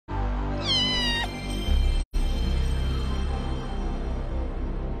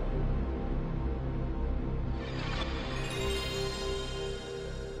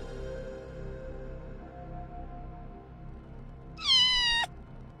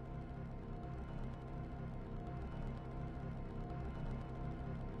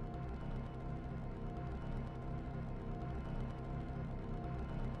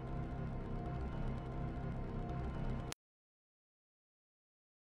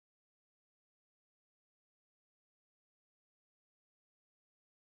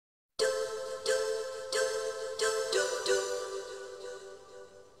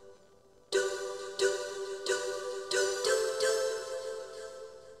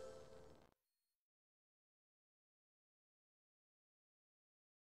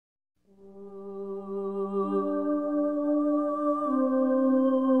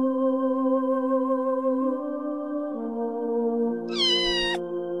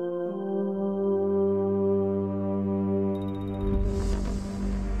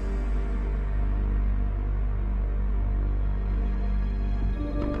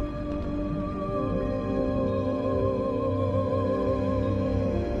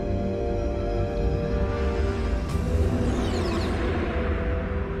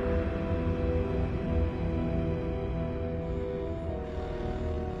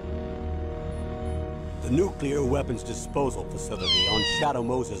The nuclear weapons disposal facility on Shadow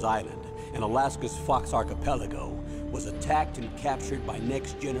Moses Island in Alaska's Fox Archipelago was attacked and captured by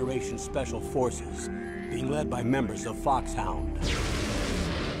next-generation special forces, being led by members of Foxhound.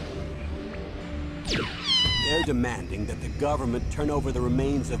 They're demanding that the government turn over the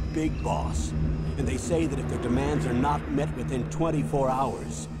remains of Big Boss, and they say that if their demands are not met within 24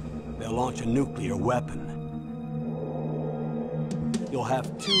 hours, they'll launch a nuclear weapon. You'll have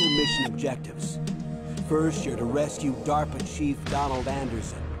two mission objectives. First, you're to rescue DARPA Chief Donald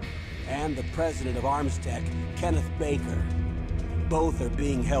Anderson and the president of Armstech, Kenneth Baker. Both are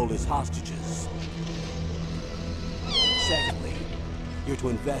being held as hostages. Secondly, you're to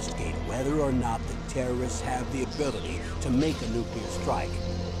investigate whether or not the terrorists have the ability to make a nuclear strike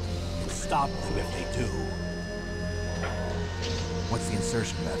and stop them if they do. What's the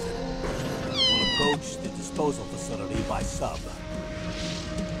insertion method? We'll approach the disposal facility by sub.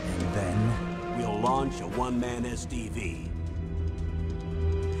 And then? We'll launch a one-man SDV.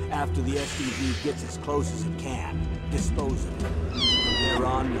 After the SDV gets as close as it can, dispose of it. From there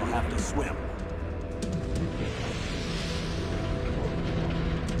on, you'll have to swim.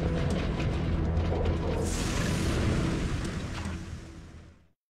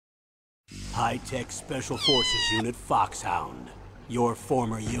 High-Tech Special Forces Unit Foxhound. Your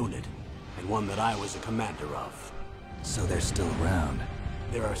former unit, and one that I was a commander of. So they're still around.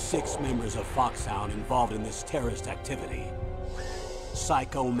 There are 6 members of Foxhound involved in this terrorist activity.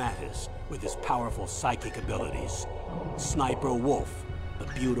 Psycho Mattis, with his powerful psychic abilities. Sniper Wolf, the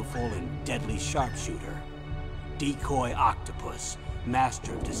beautiful and deadly sharpshooter. Decoy Octopus,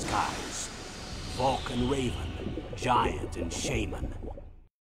 master of disguise. Vulcan Raven, giant and shaman.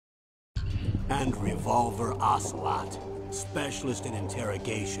 And Revolver Ocelot, specialist in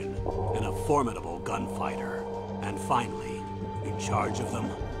interrogation and a formidable gunfighter. And finally, in charge of them,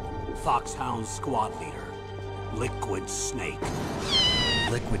 Foxhound squad leader, Liquid Snake.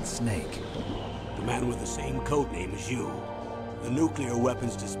 Liquid Snake? The man with the same codename as you. The nuclear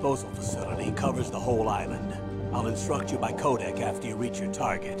weapons disposal facility covers the whole island. I'll instruct you by codec after you reach your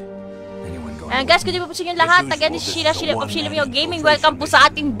target. Ayan guys, kung di po sa inyo lahat, again, this is Sheila of Sheila Mio Gaming. Welcome po sa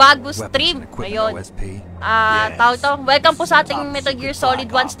ating bago stream ngayon. Welcome po sa ating Metal Gear Solid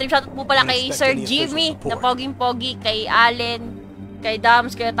 1 stream. Shoutout po pala kay Sir Jimmy, na poging-pogi, kay Allen, kay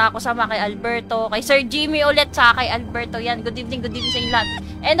Dams, kay Taco Sama, kay Alberto, kay Sir Jimmy ulit, sa kay Alberto. Yan, good evening sa inyo lahat.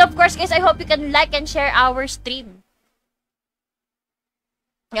 And of course guys, I hope you can like and share our stream.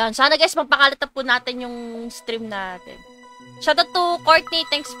 Yan, sana guys, magpakalat na po natin yung stream natin. Shoutout to Courtney,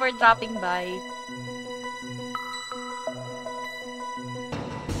 thanks for dropping by.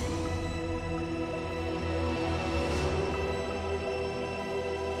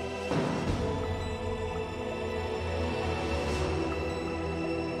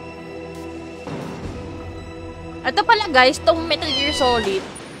 Ito pala guys, tong Metal Gear Solid.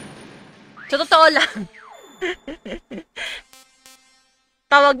 Sa totoo lang.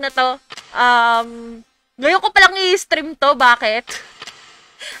 Tawag na to. Ngayon ko palang i-stream to. Bakit?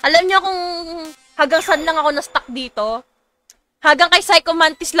 Alam niyo kung hanggang saan lang ako na-stuck dito? Hanggang kay Psycho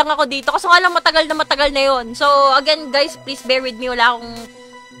Mantis lang ako dito. Kasi nga lang matagal na yon. So, again guys, please bear with me. Wala akong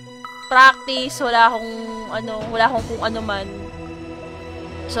practice. Wala akong kung ano man.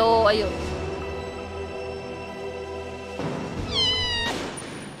 So, ayun.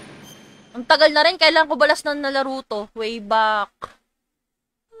 Ang tagal na rin. Kailan ko balas na nalaro to? Way back.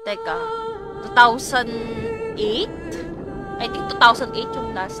 Teka. 2008? I think 2008 yung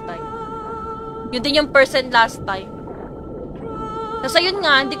last time. Yun din yung person last time. Kasi yun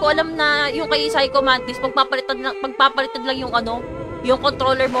nga, hindi ko alam na yung kay Psycho Mantis, magpapalitan lang yung yung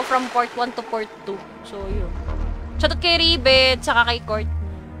controller mo from port 1 to port 2. So, yun. Shoutout kay Ribet, saka kay Court.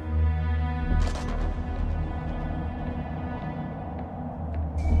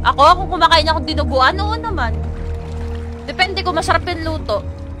 Kung kumakain ako dinuguan, oo naman. Depende kung masarap yung luto.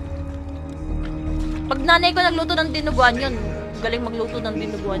 Pag nanay ko nagluto ng dinuguan yun, galing magluto ng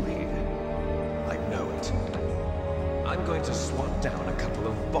dinuguan. I know it. I'm going to swat down a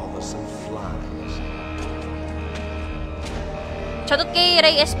couple of bothersome flies. Shoutout kay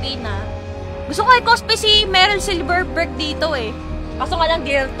Ray Espina. Gusto ko i-cosplay si Meryl Silverberg dito eh. Kaso nga lang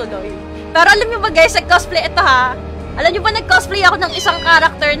di na tuloy. Pero alam niyo ba guys, nag-cosplay ito ha. Alam niyo ba nag-cosplay ako ng isang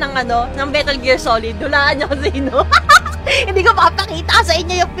character ng ng Metal Gear Solid. Hulaan niyo kung sino. Hindi ko papakita sa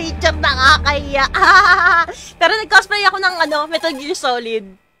inyo yung picture, nakakaya. Pero nag-cosplay ako ng Metal Gear Solid.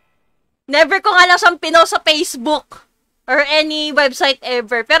 Never ko nga lang siyang pinost sa Facebook or any website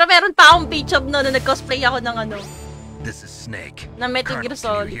ever. Pero meron pa akong picture no na nag-cosplay ako ng This is Snake. ng Metal Gear Colonel, can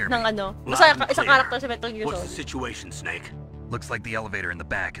Solid. you hear Ng me? isang character sa Metal Gear What's the Solid. situation, Snake? Looks like the elevator in the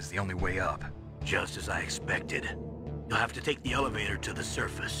back is the only way up. Just as I expected. You'll have to take the elevator to the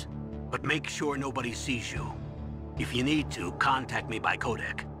surface. But make sure nobody sees you. If you need to, contact me by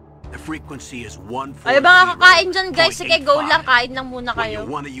codec. The frequency is 140.85. Ay, mga kakain dyan guys. Sige, go lang. Kain lang muna When you kayo.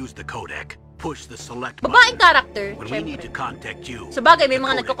 want to use the codec, push the select Babaeng button. character, When we need syempre. to contact you, Sa bagay, may the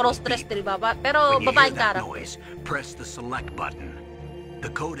mga codec nagko-cross-dress, will beep. di ba? Pero When you hear babaeng that character. noise, press the select button.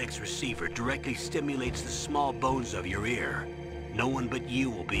 The codec's receiver directly stimulates the small bones of your ear. No one but you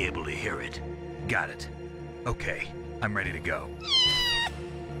will be able to hear it. Got it. Okay, I'm ready to go.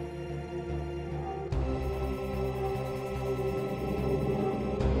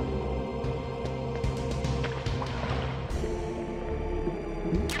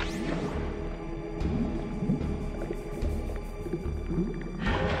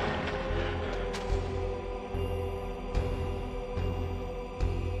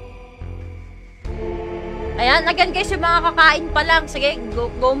 Ayan, again guys, yung mga kakain pa lang. Sige,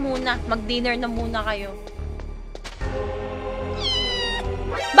 go muna. Mag-dinner na muna kayo.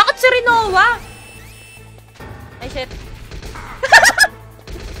 Bakit si Rinoa? Ay, shit.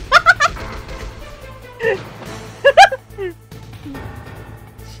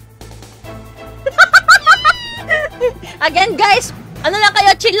 Again guys, ano lang kayo,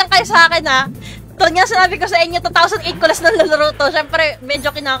 chill lang kayo sa akin ha. Ito nga sinabi ko sa inyo, 2008 ko lang nalalaro to. Siyempre,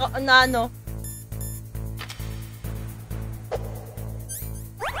 medyo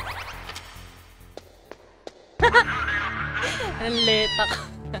ang leta ka.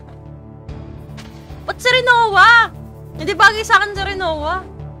 Ba't si Rinoa? Hindi bagay sa akin si Rinoa.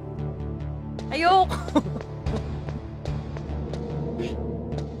 Ayoko.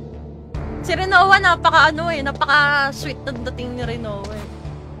 Si Rinoa, napaka-sweet na dating ni Rinoa eh.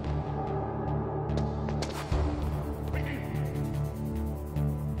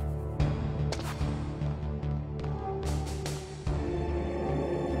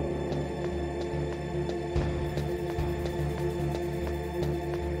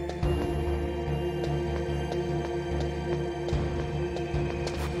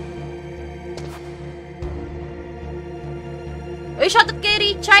 Uy, shoutout kay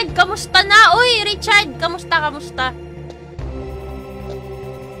Richard! Kamusta na? Uy, Richard! Kamusta?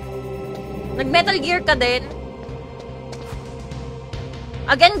 Nag-Metal Gear ka din?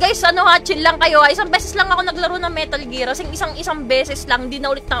 Again guys, chill lang kayo. Isang beses lang ako naglaro ng Metal Gear. Kasi isang beses lang, hindi na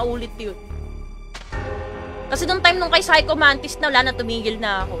ulit yun. Kasi nung time nung kay Psycho Mantis na, wala na, tumigil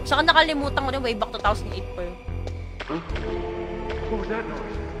na ako. Saka nakalimutan ko na way back 2008 pa yun. What was that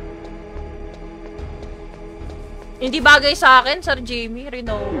noise? Hindi bagay sa akin, Sir Jamie,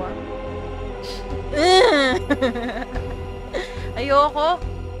 Rinoa. Ayoko.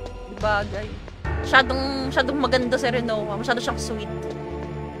 Hindi bagay. Masyadong maganda si Rinoa. Masyado siyang sweet.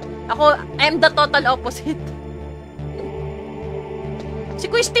 Ako, I'm the total opposite. Si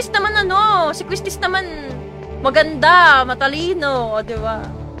Quistis naman maganda, matalino, o diba?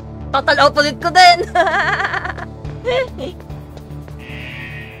 Total opposite ko din.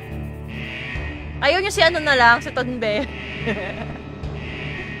 Ayaw niyo si si Tonbe.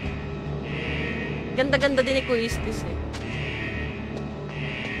 Ganda-ganda din ni Quistis eh.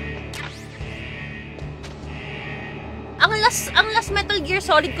 Ang last Metal Gear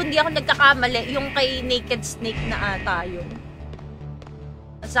Solid, kung di ako nagkakamali, yung kay Naked Snake na ata yun.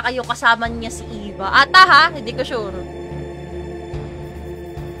 At saka yung kasama niya si Eva. Ata ha? Hindi ko sure.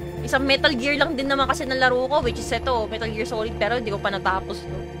 Isang Metal Gear lang din naman kasi nalaro ko, which is ito, Metal Gear Solid, pero hindi ko pa natapos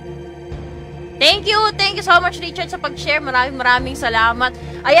to. Thank you so much Richard sa pag-share. Maraming salamat.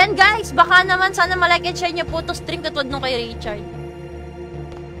 Ayan guys, baka naman sana malike and share niyo po to stream katulad nung kay Richard.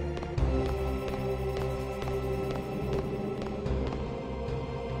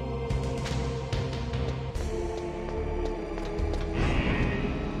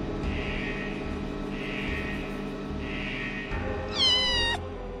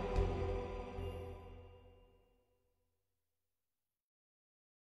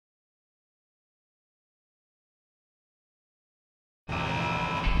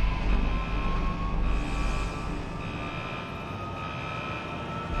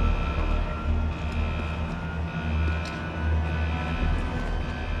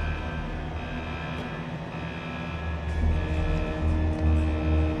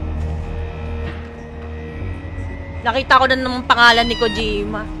 Nakita ko na naman pangalan ni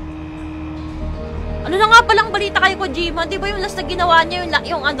Kojima. Ano na nga palang balita kay Kojima? Di ba yung last na ginawa niya,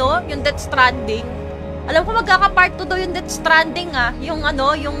 yung Death Stranding? Alam ko magkaka-part 2 daw yung Death Stranding Yung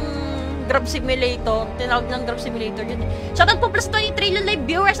Grab Simulator. Tinawag ng Grab Simulator yun. Shoutout po plus 23 live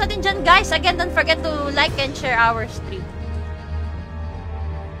viewers natin dyan, guys. Again, don't forget to like and share our stream.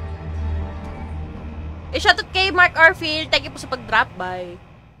 Shoutout kay Mark Arfield. Thank you po sa pag-drop by.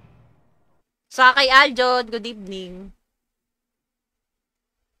 Sa kay Aljod, good evening.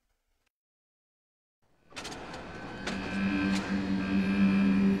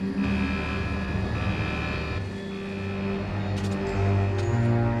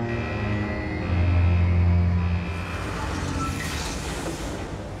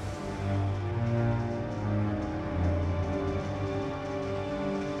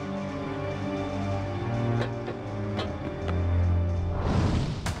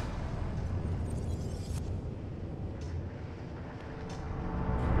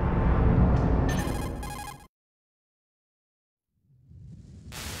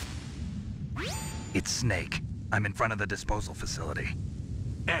 It's Snake. I'm in front of the disposal facility.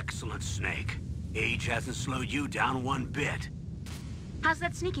 Excellent, Snake. Age hasn't slowed you down one bit. How's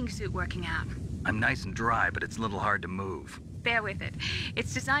that sneaking suit working out? I'm nice and dry, but it's a little hard to move. Bear with it.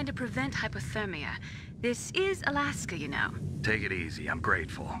 It's designed to prevent hypothermia. This is Alaska, you know. Take it easy, I'm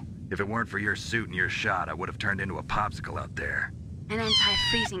grateful. If it weren't for your suit and your shot, I would have turned into a popsicle out there. An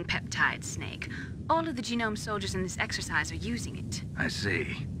anti-freezing peptide, Snake. All of the genome soldiers in this exercise are using it. I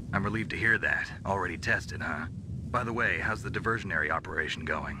see. I'm relieved to hear that. Already tested, huh? By the way, how's the diversionary operation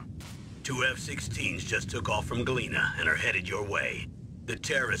going? 2 F-16s just took off from Galena and are headed your way. The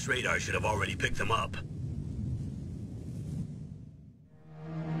terrorist radar should have already picked them up.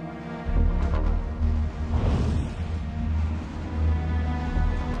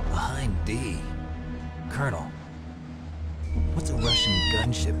 Behind D. Colonel, what's a Russian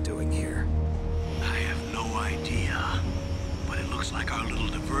gunship doing here? I have no idea. But it looks like our little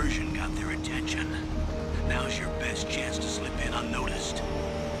diversion got their attention. Now's your best chance to slip in unnoticed.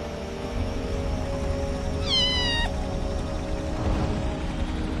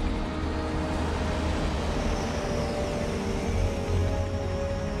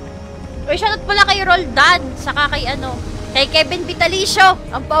 Uy, shoutout pala kay Roldan, saka kay kay Kevin Vitalicio.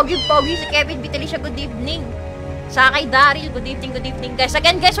 Ang pogi-pogi si Kevin Vitalicio, good evening. Saka kay Daryl, good evening guys.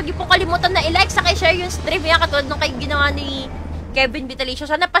 Again guys, huwag niyo pong kalimutan na i-like, saka i-share yung stream. Yan, katulad nung kay ginawa ni Kevin Vitalicio.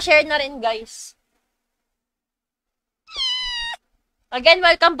 Sana pa-share na rin guys. Again,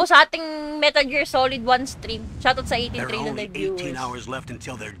 welcome po sa ating Metal Gear Solid 1 stream. Shoutout sa 18 trillion live viewers. There are only 18 hours left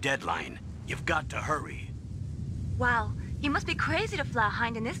until their deadline. You've got to hurry. Wow, you must be crazy to fly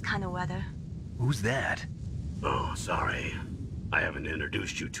hind in this kind of weather. Who's that? Oh, sorry. I haven't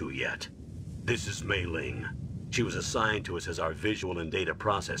introduced you to yet. This is Mei Ling. She was assigned to us as our visual and data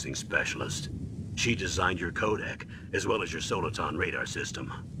processing specialist. She designed your codec, as well as your Soliton radar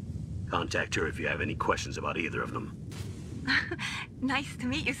system. Contact her if you have any questions about either of them. Nice to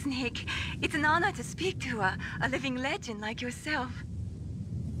meet you, Snake. It's an honor to speak to a living legend like yourself.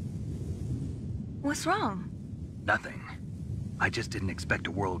 What's wrong? Nothing. I just didn't expect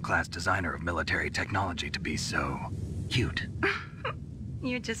a world-class designer of military technology to be so cute.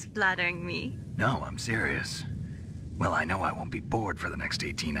 You're just flattering me. No, I'm serious. Well, I know I won't be bored for the next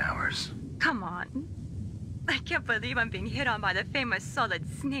 18 hours. Come on. I can't believe I'm being hit on by the famous Solid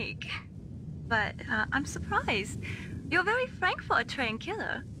Snake. But I'm surprised. You're very frank for a trained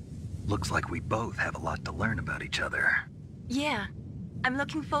killer. Looks like we both have a lot to learn about each other. Yeah. I'm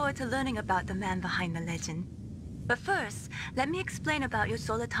looking forward to learning about the man behind the legend. But first, let me explain about your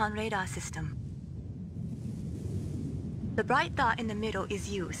Soliton radar system. The bright dot in the middle is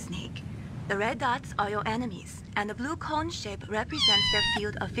you, Snake. The red dots are your enemies, and the blue cone shape represents their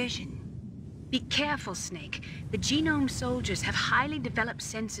field of vision. Be careful, Snake. The genome soldiers have highly developed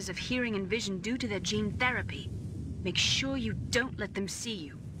senses of hearing and vision due to their gene therapy. Make sure you don't let them see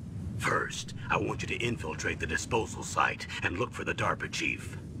you. First, I want you to infiltrate the disposal site and look for the DARPA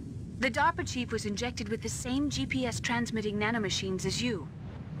chief. The DARPA chief was injected with the same GPS transmitting nanomachines as you.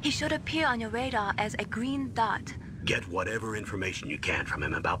 He should appear on your radar as a green dot. Get whatever information you can from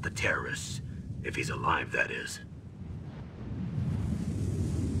him about the terrorists. If he's alive, that is.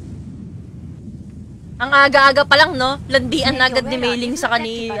 Ang aga-aga pa lang, no? Landian na agad ni Mei Ling sa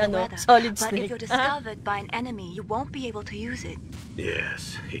kani, Solid But Snake. if you're discovered by an enemy, you won't be able to use it.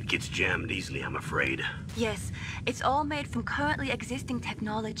 Yes, it gets jammed easily, I'm afraid. Yes, it's all made from currently existing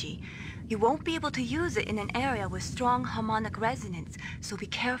technology. You won't be able to use it in an area with strong harmonic resonance, so be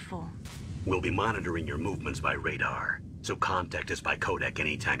careful. We'll be monitoring your movements by radar, so contact us by codec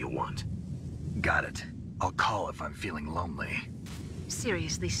anytime you want. Got it. I'll call if I'm feeling lonely.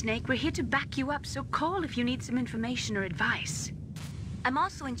 Seriously, Snake, we're here to back you up, so call if you need some information or advice. I'm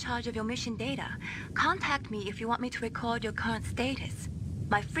also in charge of your mission data. Contact me if you want me to record your current status.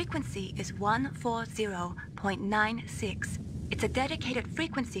 My frequency is 140.96. It's a dedicated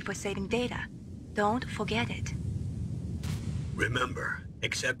frequency for saving data. Don't forget it. Remember,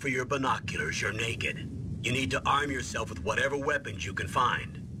 except for your binoculars, you're naked. You need to arm yourself with whatever weapons you can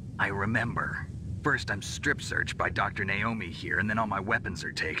find. I remember. First, I'm strip searched by Dr. Naomi here, and then all my weapons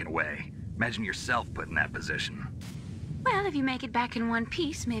are taken away. Imagine yourself put in that position. Well, if you make it back in one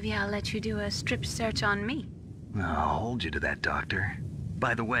piece, maybe I'll let you do a strip search on me. I'll hold you to that, Doctor.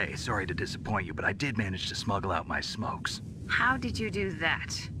 By the way, sorry to disappoint you, but I did manage to smuggle out my smokes. How did you do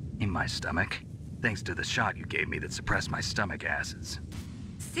that? In my stomach. Thanks to the shot you gave me that suppressed my stomach acids.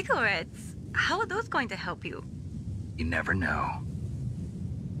 Cigarettes? How are those going to help you? You never know.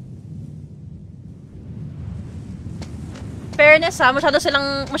 Fairness ha, masyado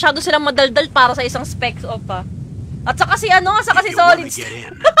silang madaldal para sa isang specs of ha. At saka si Solid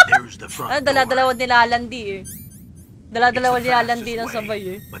Snake. Dala-dalawa nilalandi eh. Dala-dalawa nilalandi ng sabay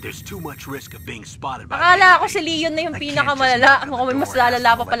eh. But there's too much risk of being spotted by Akala ko si Leon na yung pinakamalala. Mukhang may mas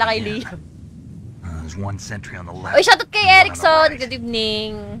lalala pa pala kay Leon. There's one sentry on the left. Oy, shoutout kay Erickson. Good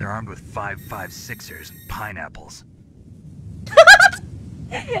evening. They're armed with 5.56ers and pineapples.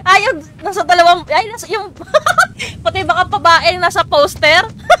 Yung nasa dalawang, nasa yung, pati baka babae nasa poster.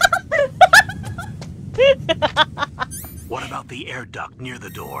 What about the air duct near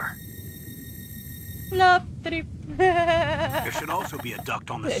the door? Love trip. There should also be a duct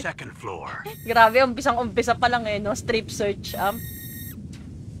on the second floor. Grabe, umpisang-umpisa pa lang eh, no? Strip search,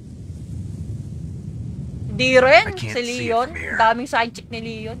 Di rin, si Leon. Daming side chick ni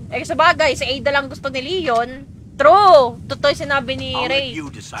Leon. Eh, sabagay, si Ada lang gusto ni Leon. True! Totoo sinabi ni Ray.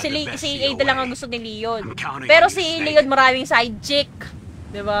 Si Ada lang ang gusto ni Leon. Pero si Leon maraming side chick.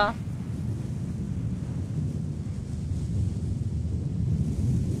 Diba?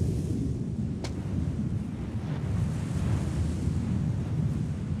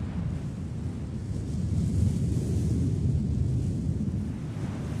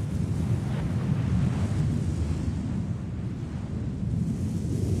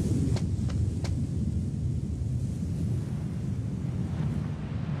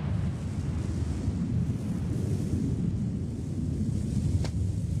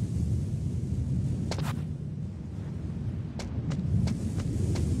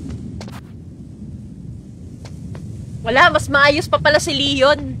 Wala, mas maayos pa pala si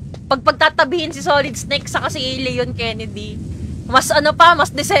Leon. Pagtatabihin si Solid Snake saka si Leon Kennedy. Mas mas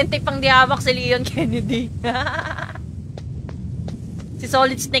decente pang dihamak si Leon Kennedy. Si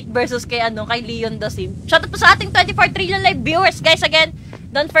Solid Snake versus kay Leon the Sim. Shoutout po sa ating 24 trillion live viewers, guys. Again,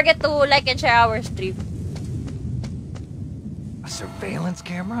 don't forget to like and share our stream. A surveillance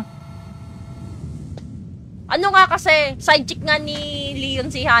camera? Ano nga kasi, side chick nga ni Leon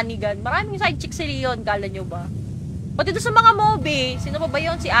si Hannigan. Maraming side chick si Leon, kala nyo ba? Pati doon sa mga movie, sino pa ba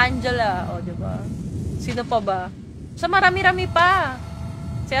yun? Si Angela, o diba? Sino pa ba? Sa marami-rami pa.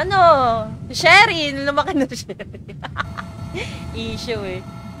 Si si Sherry, lumaki na si Sherry. Issue eh.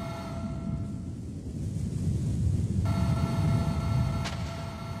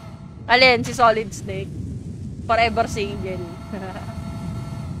 Alin, si Solid Snake. Forever single.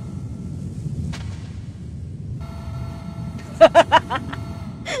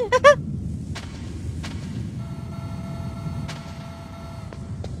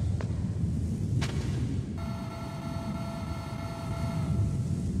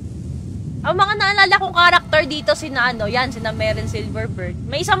 Ang mga naalala kong karakter dito sina Meryl Silverberg.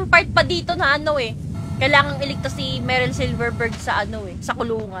 May isang part pa dito na kailangang iligtas si Meryl Silverberg sa sa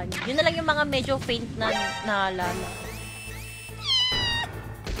kulungan. Yun na lang yung mga medyo faint na naalala.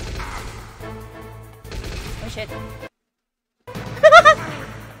 Oh shit.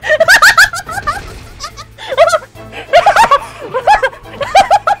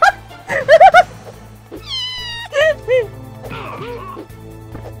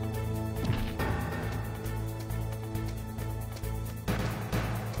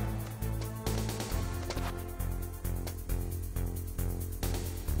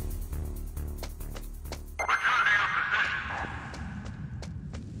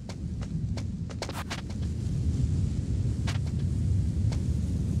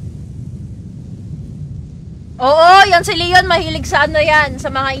 Oo, yan si Leon mahilig sa sa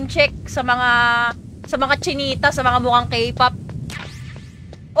mga incheck, sa mga chinita, sa mga mukhang K-pop.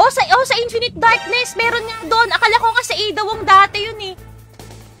 Sa Infinite Darkness, meron nga doon. Akala ko kasi Ada Wong dati yun eh.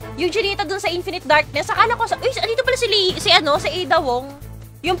 Yung chinita doon sa Infinite Darkness, akala ko dito pala si Ada Wong.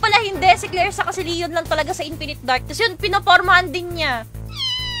 Yung pala hindi, si Claire sa kasi Leon lang talaga sa Infinite Darkness. Yun, pinapormahan din niya.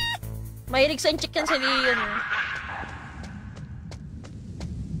 Mahilig sa inchik yan si Leon.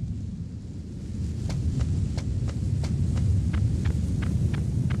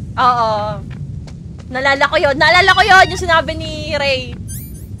 Oo. Naalala ko yun yung sinabi ni Ray.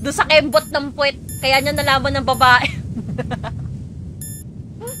 Doon sa kembot ng puwet. Kaya niya nalaman ng babae.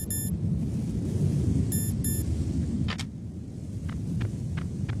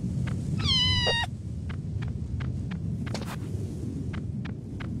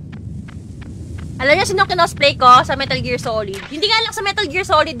 Alam niyo sino kinosplay ko sa Metal Gear Solid? Hindi nga lang sa Metal Gear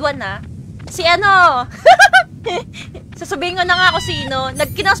Solid 1 ha. Si ano? Sasabihin ko na nga ako sino.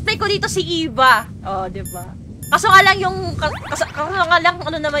 Nag-kinosplay ko dito si Eva. Oh, di ba? Kaso nga lang yung kaso nga lang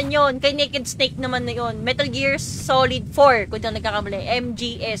ano naman yon, kay Naked Snake naman na yon. Metal Gear Solid 4 kung di ako nagkakamali.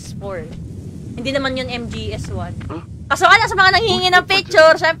 MGS 4. Hindi naman yun MGS 1. Huh? Kaso nga lang sa mga nanghihingi ng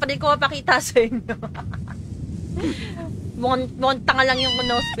picture, syempre di ko mapakita sa inyo. Mukhang tanga lang yung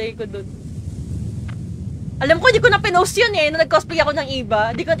kinosplay ko dun. Alam ko, hindi ko na pinost yun eh. Nung nag-cosplay ako ng iba.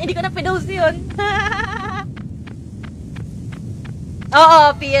 Hindi ko na pinost yun. Oo,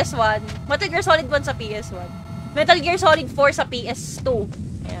 PS1. Metal Gear Solid 1 sa PS1. Metal Gear Solid 4 sa PS2.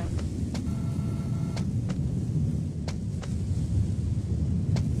 Ayan.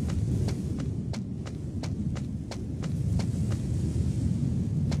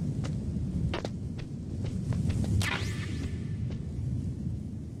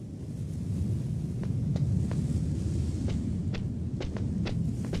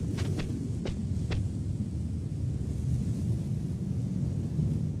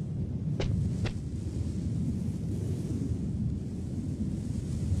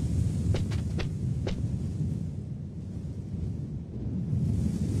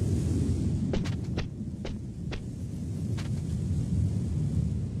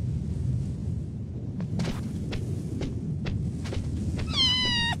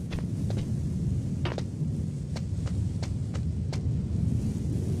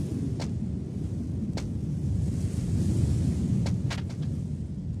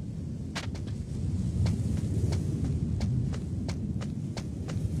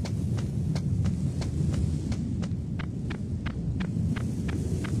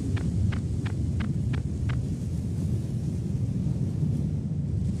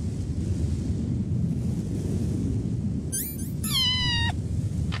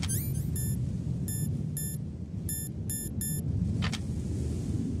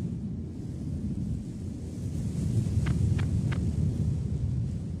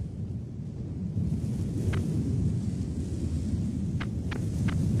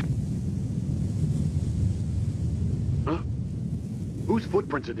 Whose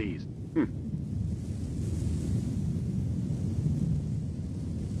footprints are these?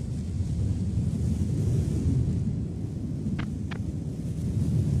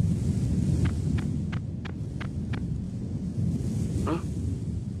 Huh?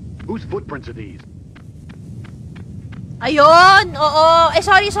 Whose footprints are these? Ayun! Oo! Eh,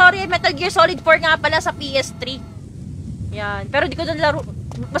 sorry. Metal Gear Solid 4 nga pala sa PS3. Yan. Pero di ko nalaro.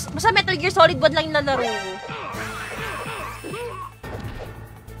 Basta Metal Gear Solid 1 lang yung nalaro ko.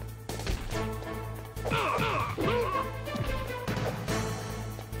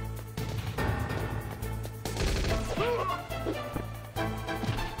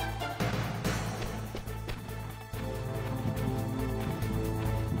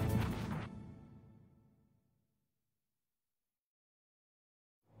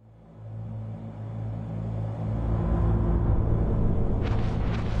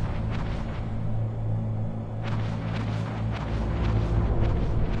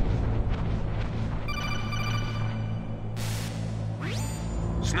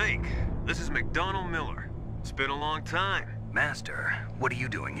 Snake, this is McDonald Miller. It's been a long time. Master, what are you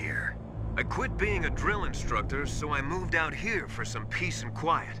doing here? I quit being a drill instructor, so I moved out here for some peace and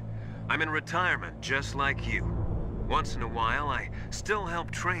quiet. I'm in retirement, just like you. Once in a while, I still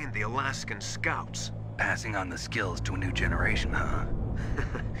help train the Alaskan Scouts. Passing on the skills to a new generation, huh?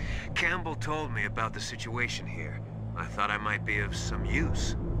 Campbell told me about the situation here. I thought I might be of some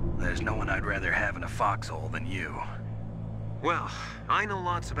use. There's no one I'd rather have in a foxhole than you. Well, I know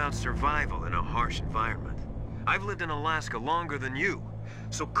lots about survival in a harsh environment. I've lived in Alaska longer than you,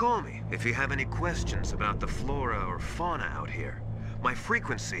 so call me if you have any questions about the flora or fauna out here. My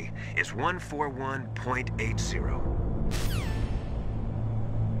frequency is 141.80.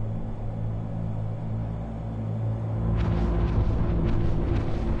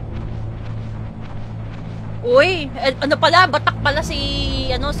 Uy, ano pala, batak pala si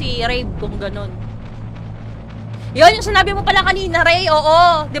Rave kung ganun. Yun, yung sinabi mo pala kanina, Ray,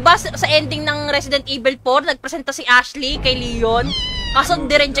 oo. Diba sa ending ng Resident Evil 4, nagpresenta si Ashley kay Leon. Kaso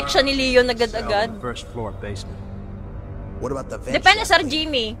direject siya ni Leon agad-agad. First floor basement. What about the vent? Depende, Sir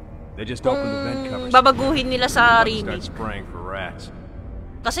Jimmy. They just Kung opened the vent covers. babaguhin nila sa Start remake. spraying for rats.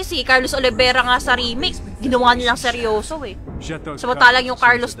 Kasi si Carlos Oliveira nga sa remake, ginawa nilang seryoso eh. Shut those Samantalang yung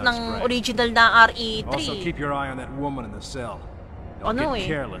covers Carlos as soon as ng it's done original na RE3. spraying. Also, keep your eye on that woman in the cell. Don't Ano get eh.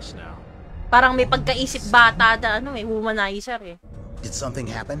 careless now. Parang may pagkaisip bata na womanizer eh. Did something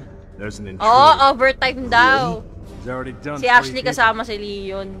happen? There's an intruder. Oo, overtime daw. He's already done Si 3 Ashley people. kasama si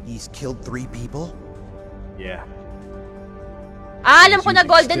Leon. He's killed 3 people? Yeah. Alam ko na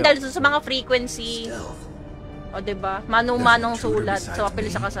golden dahil sa mga frequency. O, diba? Manong-manong sulat sa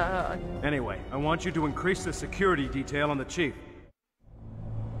mapili sa kasaan. Anyway, I want you to increase the security detail on the chief.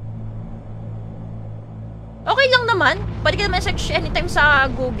 Okay lang naman. Pwede ka naman search anytime sa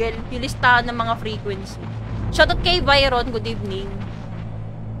Google yung listahan ng mga frequency. Shoutout kay Byron, good evening.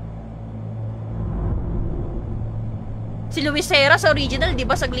 Si Luis Serra sa original, di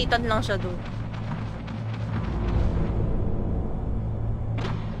ba saglitan lang siya doon?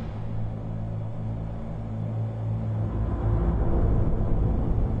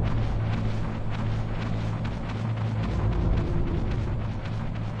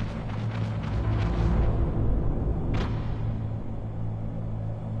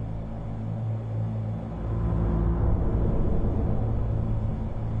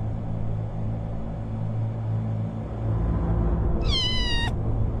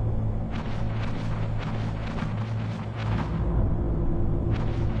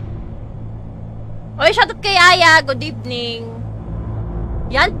 Oy, shoutout kay Aya. Good evening.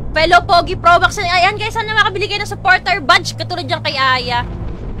 Yan, fellow Pogi Promax. Ayan guys, sana makabili kayo ng supporter badge katulad dyan kay Aya.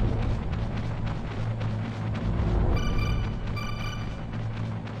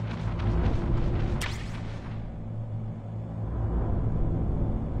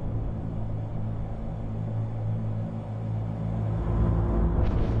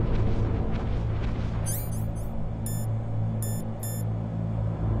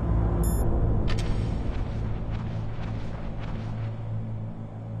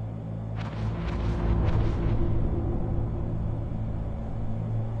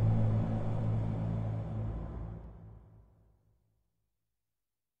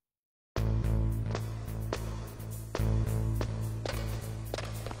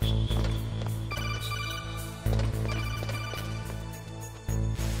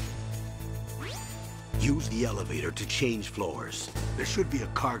 Use the elevator to change floors. There should be a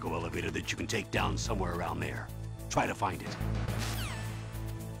cargo elevator that you can take down somewhere around there. Try to find it.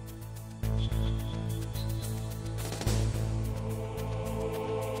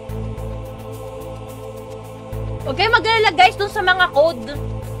 Okay, mag-alala guys dun sa mga code.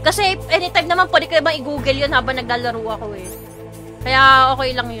 Kasi anytime naman pwede kayo bang i-google yun habang naglalaro ako eh. Kaya okay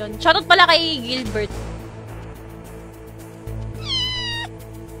lang yun. Shoutout pala kay Gilbert.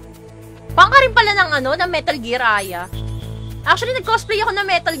 Pangka rin pala ng ng Metal Gear Aya. Actually, nag-cosplay ako ng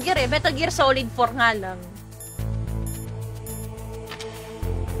Metal Gear eh. Metal Gear Solid 4 nga lang.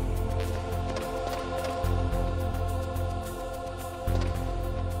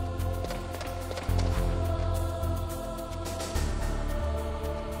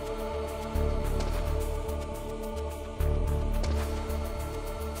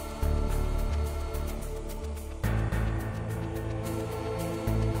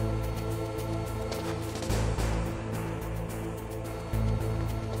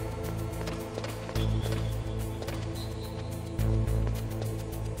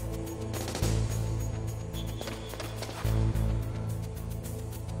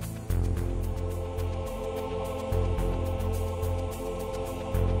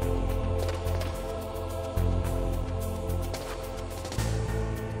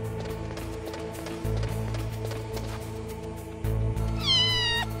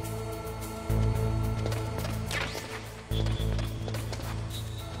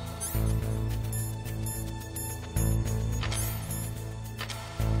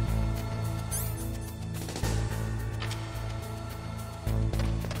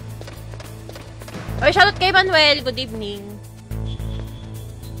 Oy, shoutout kay Manuel. Good evening.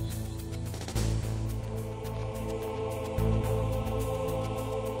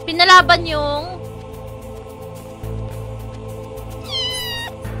 Pinalaban yung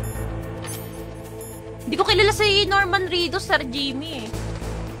hindi ko kilala si Norman Reedus, Sir Jimmy eh.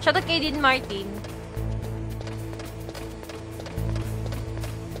 Shoutout kay Dean Martin.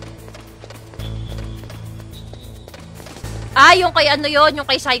 Ah, yung kay yung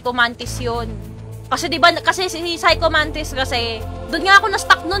kay Psycho Mantis yun. Kasi 'di ba kasi si Psycho Mantis kasi doon nga ako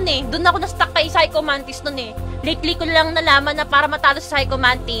na-stuck noon eh. Doon ako na-stuck kay Psycho Mantis noon eh. lately ko lang nalaman na para matalo sa Psycho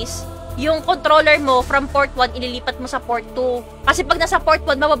Mantis, yung controller mo from port 1, ililipat mo sa port 2. Kasi pag nasa port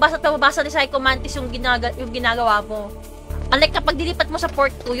 1, mababasa ni Psycho Mantis yung ginagawa mo. Unlike kapag dilipat mo sa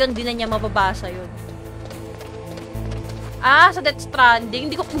port 2, yun, di na niya mababasa yun. Sa Death Stranding.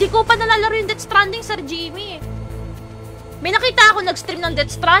 Hindi ko pa nalalaro yung Death Stranding, Sir Jimmy. May nakita ako nag-stream ng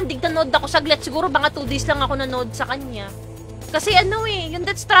Death Stranding, nanood ako saglit, siguro mga 2 days lang ako nanood sa kanya. Kasi yung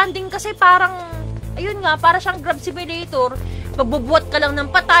Death Stranding kasi parang, ayun nga, para siyang Grab Simulator. Magbubuhat ka lang ng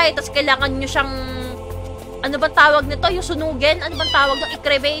patay, tapos kailangan nyo siyang, ano bang tawag nito? Yung sunugin? Ano bang tawag ng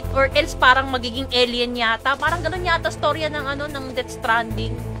i-crevate? Or else parang magiging alien yata. Parang ganun yata storya ng ng Death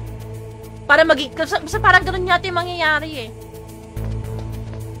Stranding. Parang ganun yata yung mangyayari eh.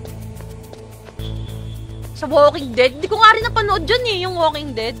 Sa Walking Dead, hindi ko nga rin napanood dyan eh, yung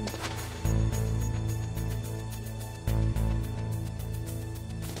Walking Dead.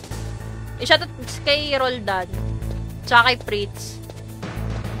 Shoutout kay Roldan. Tsaka kay Fritz.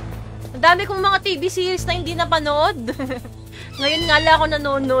 Ang dami kong mga TV series na hindi napanood. Ngayon nga lang ako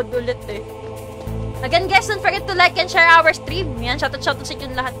nanonood ulit eh. Again guys, don't forget to like and share our stream. Yan, shoutout sa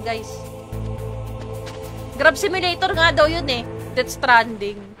inyong lahat guys. Grab Simulator nga daw yun eh. Death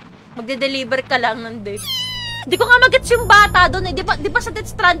Stranding. Magde-deliver ka lang ng death. Di ko nga magets yung bata doon eh. Di ba sa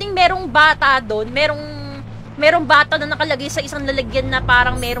Death Stranding merong bata doon? Merong bata na nakalagay sa isang lalagyan na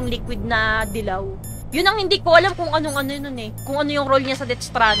parang merong liquid na dilaw. Yun ang hindi ko alam kung anong ano yun eh. Kung ano yung role niya sa Death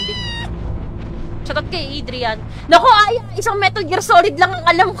Stranding. Shoutout kay Adrian. Naku, isang Metal Gear Solid lang ang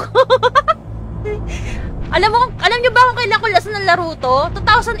alam ko. alam nyo ba kung kailan ko last na laro to?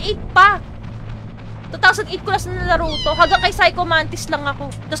 2008 pa. 2008 ko last na laro to. Hanggang kay Psycho Mantis lang ako.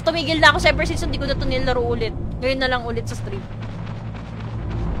 Tapos tumigil na ako sa ever since hindi ko na ito nilaro ulit. Ngayon na lang ulit sa stream.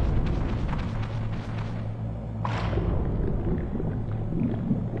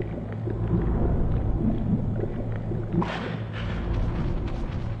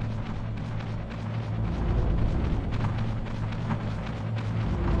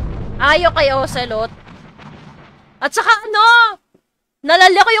 Ayaw kay Ocelot. At saka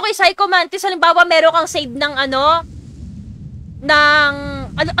nalala ko yung kay Psycho Mantis. Halimbawa, meron kang save ng ano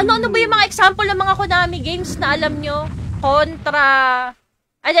ba yung mga example ng mga Konami games na alam nyo? Contra...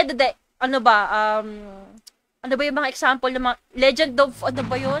 ano ba yung mga example ng mga... Legend of... Ano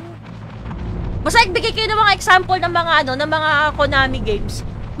ba yun? Basta bigay kayo ng mga example ng mga ng mga Konami games.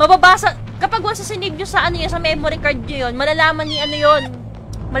 Mababasa... Kapag once sinave nyo sa sa memory card nyo yun, malalaman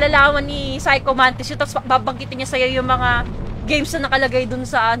ni Psycho Mantis yun, tapos babangkitin niya sa'yo yung mga games na nakalagay dun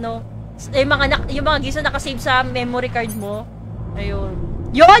sa yung mga games na nakasave sa memory card mo. Ayun.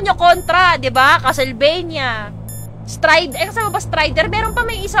 Yun, yung Contra, diba? Castlevania. Kasama ba Strider? Meron pa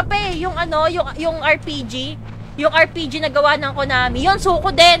may isa pa eh, yung RPG. Yung RPG na gawa ng Konami. Yun,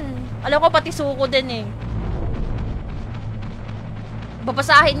 Suko din. Alam ko pati Suko din eh.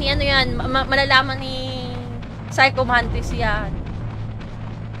 Babasahin ni yan, malalaman ni Psycho Mantis yan.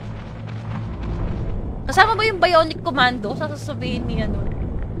 Kasama ba yung Bionic Commando? Sasabihin ni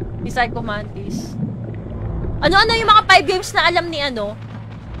Psycho Mantis. Ano yung mga 5 games na alam ni Ano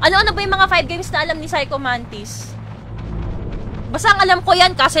ba yung mga 5 games na alam ni Psycho Mantis? Basta ang alam ko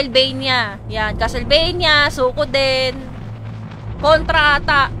yan, Castlevania. Yan, Castlevania, Suikoden, Contra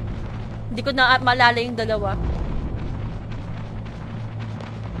ata. Hindi ko na maalala yung dalawa.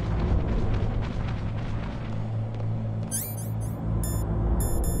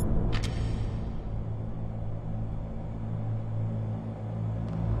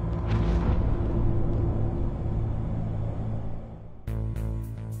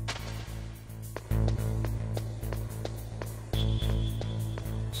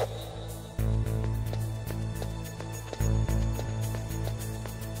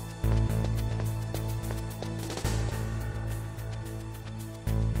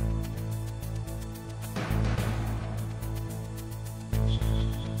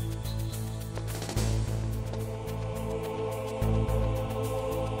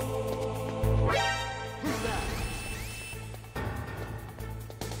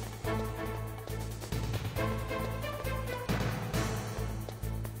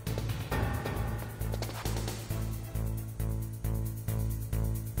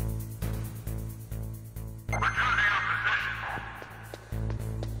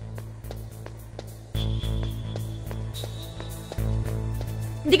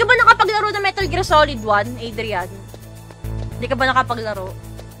 Hindi ka ba nakapaglaro ng Metal Gear Solid 1, Adrian? Hindi ka ba nakapaglaro?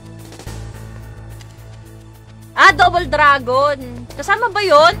 Double Dragon. Kasama ba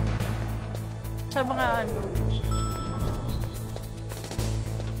yun? Sa mga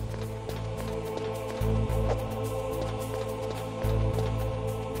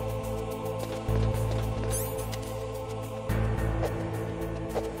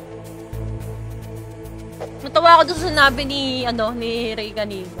natuwa ako doon sa sinabi ni, ni Ray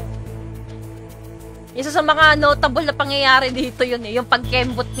kanina. Isa sa mga notable na pangyayari dito yun eh, yung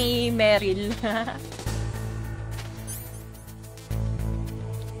pagkembot ni Meryl.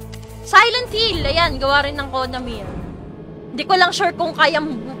 Silent Hill, ayan, gawa rin ng Konami yan. Hindi ko lang sure kung I'm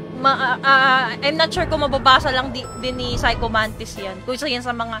not sure kung mababasa lang din ni Psycho Mantis yan. Kung isa yan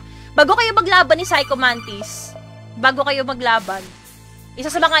sa mga, bago kayo maglaban ni Psycho Mantis, isa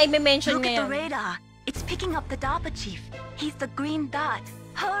sa mga i-mention Look ngayon. at the radar. It's picking up the DARPA chief. He's the green dot.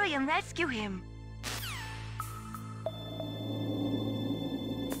 Hurry and rescue him.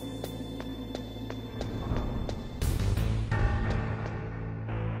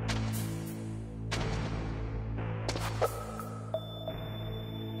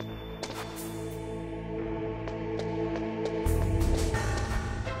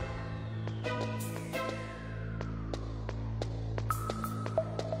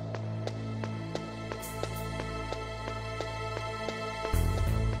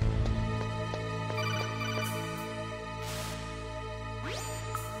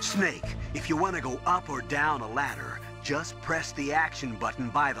 Snake, if you want to go up or down a ladder, just press the action button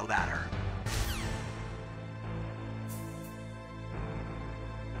by the ladder.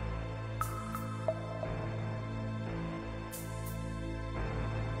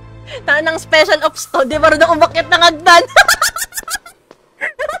 Tanang special ops to, di marunong umakyat ng hagdan.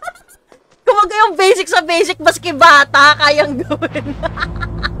 Kumaga yung basic sa basic, maski bata, kayang gawin.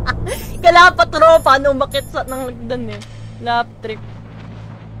 Kailangan pa tropa na umakyat ng hagdan eh. Lap trip.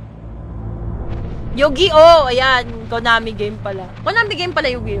 Yu-Gi-Oh! Ayan, Konami game pala. Konami game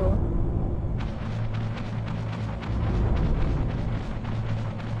pala Yu-Gi-Oh!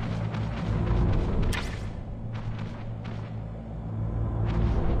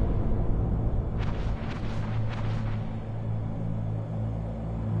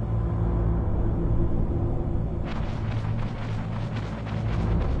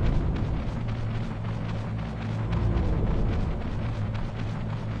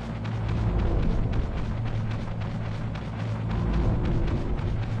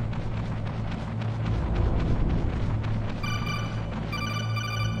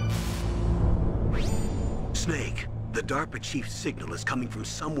 Snake, the DARPA chief's signal is coming from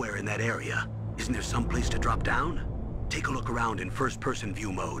somewhere in that area. Isn't there some place to drop down? Take a look around in first-person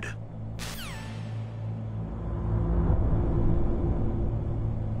view mode.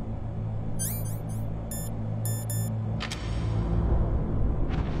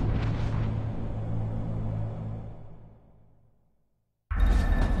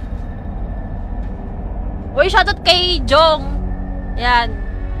 Uy, shoutout kay Jong. Yan.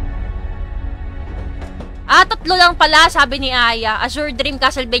 Tatlo lang pala, sabi ni Aya. Azure Dream,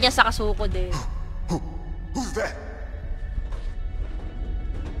 Castlevania sa Kasuko din. Who's that?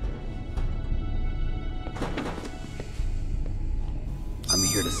 I'm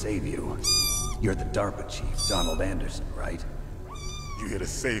here to save you. You're the DARPA chief, Donald Anderson, right? You here to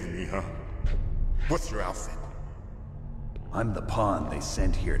save me, huh? What's your outfit? I'm the pawn they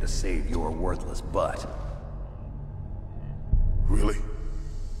sent here to save your worthless butt. Really?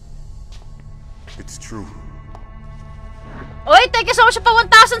 It's true. Oy, thank you so much pa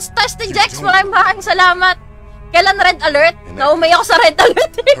 1,000 stars ni Jex. Maraming salamat. Kailan red alert? Naumay ako sa red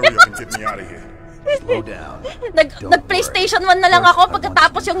alert. Hurry up and get me out of here. Slow down. Nag-PlayStation 1 na lang ako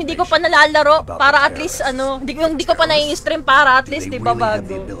pagkatapos yung hindi ko pa nalalaro para at least hindi ko pa na-i-stream para at least di ba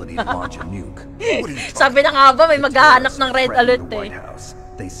bago. Sabi na nga ba may maghahanap ng red alert eh.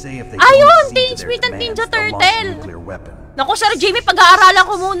 Ayun, Teenage Mutant Ninja Turtle. Naku, Sir Jimmy, pag-aaralan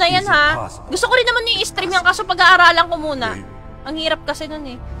ko muna yan, ha? Gusto ko rin naman i-stream yan, kaso pag-aaralan ko muna. Ang hirap kasi nun,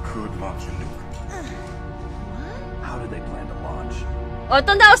 eh. O,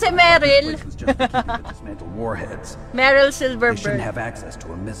 ito daw si Meryl. Meryl Silverberg.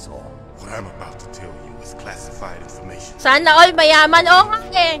 Sana all mayaman. Oo nga,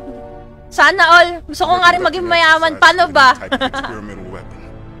 eh. Sana all. Gusto ko nga rin maging mayaman. Paano ba?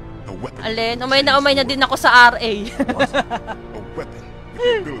 Alin, umay na din ako sa RA.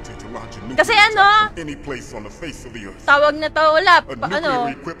 Kasi tawag na to, wala,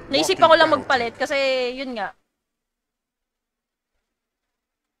 naisipan ko lang magpalit kasi yun nga.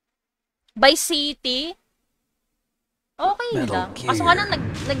 Vice City? Okay lang. Kaso nga lang,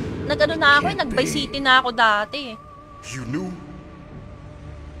 nag-Vice City na ako dati.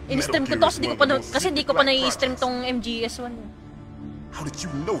 In-stream ko to kasi di ko pa na-i-stream tong MGS1. How did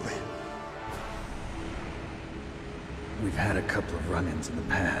you know that? We've had a couple of run-ins in the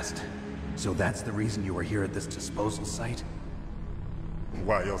past. So that's the reason you were here at this disposal site?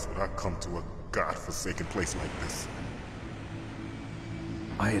 Why else would I come to a god-forsaken place like this?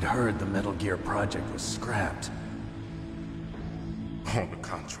 I had heard the Metal Gear project was scrapped. On the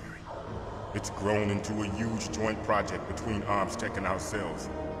contrary, it's grown into a huge joint project between ArmsTech and ourselves.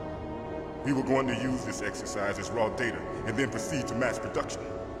 We were going to use this exercise as raw data and then proceed to mass production.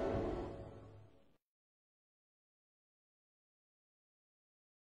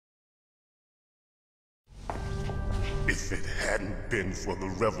 If it hadn't been for the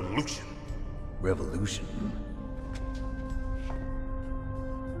revolution. Revolution?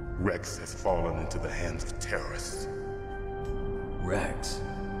 Rex has fallen into the hands of terrorists. Rex?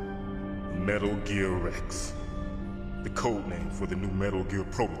 Metal Gear Rex. The code name for the new Metal Gear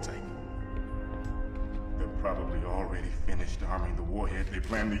prototype. They're probably already finished arming the warhead they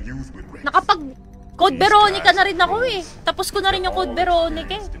plan to use with Rex. Code Veronica na rin ako eh. Tapos ko na rin yung Code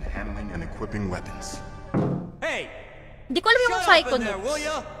Veronica eh. In handling and equipping weapons. Hey! Hindi ko alam yung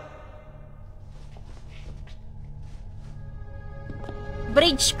Psychonauts.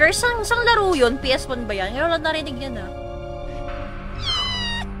 Bridge Curse? Sang laro yun? PS1 ba yan? Ngayon lang narinig yan ah.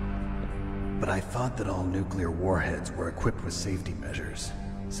 But I thought that all nuclear warheads were equipped with safety measures.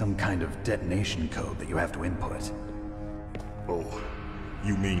 Some kind of detonation code that you have to input. Oh,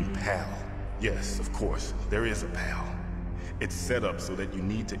 you mean PAL? Yes, of course, there is a PAL. It's set up so that you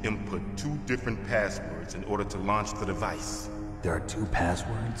need to input 2 different passwords in order to launch the device. There are 2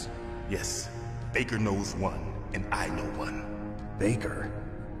 passwords? Yes. Baker knows one, and I know one. Baker?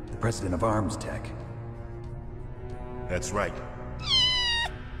 The president of ArmsTech? That's right.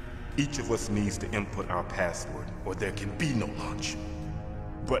 Each of us needs to input our password, or there can be no launch.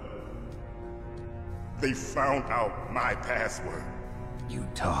 But they found out my password. You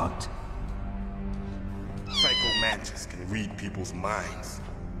talked? Psycho Mantis can read people's minds.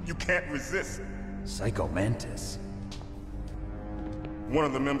 You can't resist. Psycho Mantis? One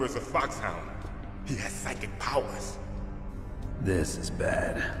of the members of Foxhound. He has psychic powers. This is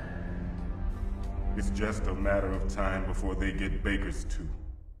bad. It's just a matter of time before they get Baker's too.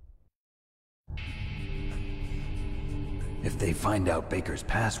 If they find out Baker's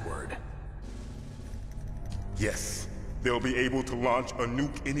password... Yes, they'll be able to launch a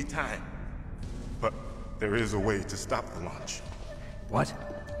nuke anytime. But there is a way to stop the launch. What?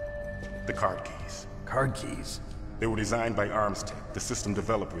 The card keys. Card keys? They were designed by ArmsTech, the system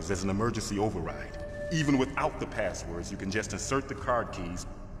developers, as an emergency override. Even without the passwords, you can just insert the card keys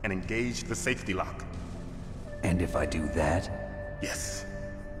and engage the safety lock. And if I do that? Yes.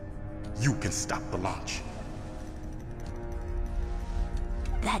 You can stop the launch.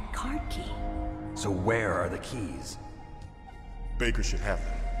 That card key. So where are the keys? Baker should have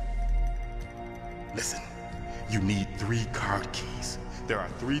them. Listen, you need 3 card keys. There are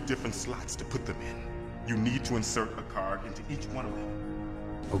 3 different slots to put them in. You need to insert a card into each one of them.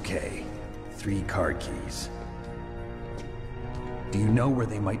 Okay, 3 card keys. Do you know where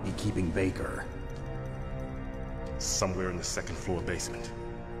they might be keeping Baker? Somewhere in the 2nd floor basement.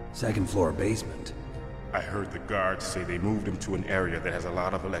 2nd floor basement? I heard the guards say they moved him to an area that has a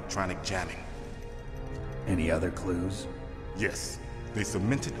lot of electronic jamming. Any other clues? Yes. They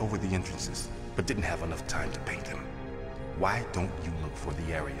cemented over the entrances, but didn't have enough time to paint them. Why don't you look for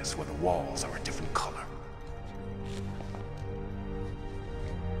the areas where the walls are a different color?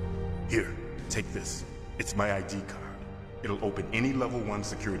 Here, take this. It's my ID card. It'll open any level 1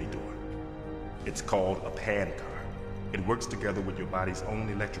 security door. It's called a PAN card. It works together with your body's own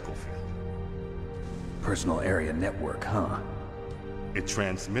electrical field. Personal area network, huh? It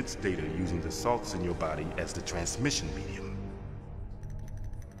transmits data using the salts in your body as the transmission medium.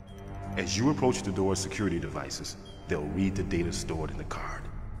 As you approach the door's security devices, they'll read the data stored in the card.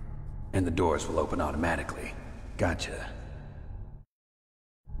 And the doors will open automatically. Gotcha.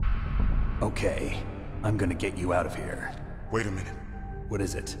 Okay, I'm gonna get you out of here. Wait a minute. What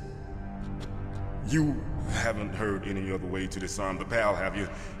is it? You haven't heard any other way to disarm the PAL, have you?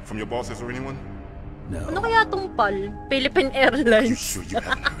 From your bosses or anyone? No. Ano kaya tong PAL? Philippine You Airlines. sure you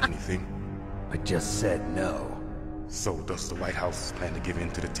haven't heard anything? I just said no. So does the White House plan to give in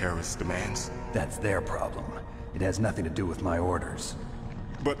to the terrorists' demands? That's their problem. It has nothing to do with my orders.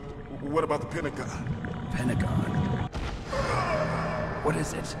 But what about the Pentagon? Pentagon? What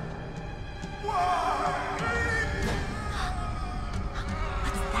is it?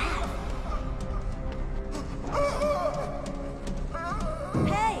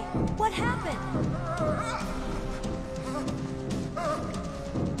 Hey, what happened?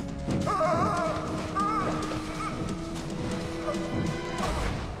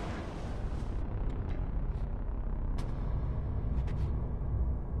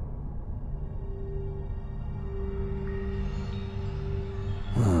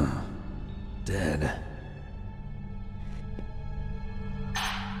 Dead.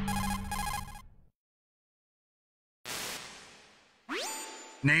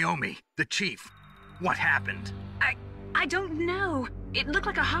 Naomi, the chief. What happened? I don't know. It looked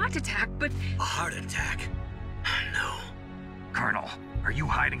like a heart attack, but... A heart attack? No. Colonel, are you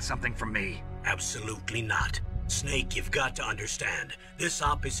hiding something from me? Absolutely not. Snake, you've got to understand. This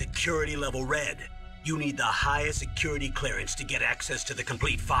op is security level red. You need the highest security clearance to get access to the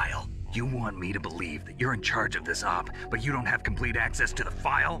complete file. You want me to believe that you're in charge of this op, but you don't have complete access to the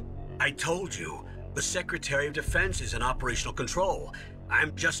file? I told you. The Secretary of Defense is in operational control.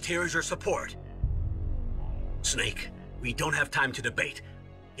 I'm just here as your support. Snake, we don't have time to debate.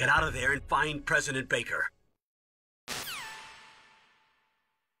 Get out of there and find President Baker.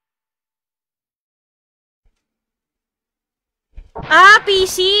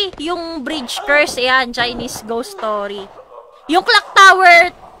 PC! Yung Bridge Curse, yan, Chinese Ghost Story. Yung Clock Tower,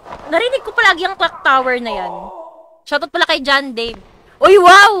 narinig ko palagi yung Clock Tower na yan. Shoutout pala kay John Dave. Uy,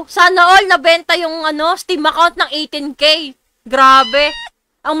 wow! Sana all nabenta yung Steam account ng 18K. Grabe.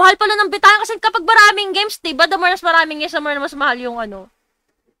 Ang mahal pala ng bitahan kasi kapag maraming games, diba? The more mas maraming games, the more mas mahal yung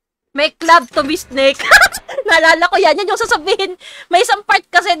Make love to be Snake. Naalala ko yan. Yan yung sasabihin. May isang part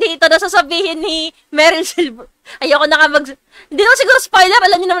kasi dito na sasabihin ni Meryl Silver. Ayoko na hindi naman siguro spoiler.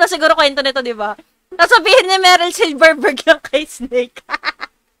 Alam niyo naman na siguro kwento nito, diba? Sasabihin ni Meryl Silverberg yung kay Snake.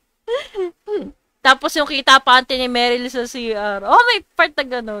 Tapos yung kita panty ni Meryl sa CR. Oh, may part na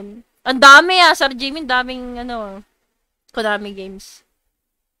ganun. Ang dami Sir Jimmy. Daming Konami games.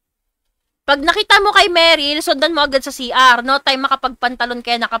 Pag nakita mo kay Meryl, sundan mo agad sa CR. No time makapagpantalon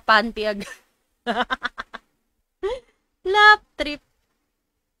kaya nakapanty agad. Lap trip.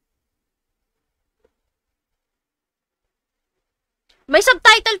 May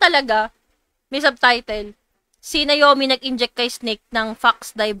subtitle talaga. May subtitle. Si Naomi nag-inject kay Snake ng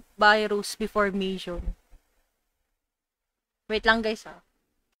Fox Die virus before mission. Wait lang guys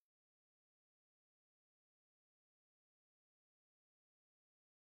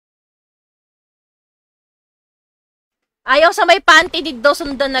Ayaw sa may panty dito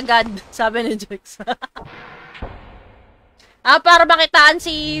sundan agad, sabi ni Jex. Para makitaan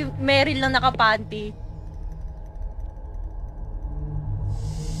si Meryl na nakapanty.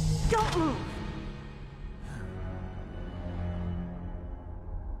 Don't move!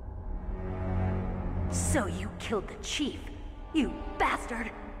 So you killed the chief, you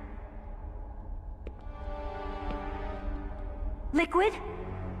bastard! Liquid?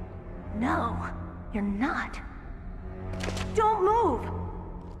 No, you're not. Don't move!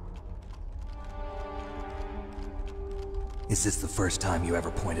 Is this the first time you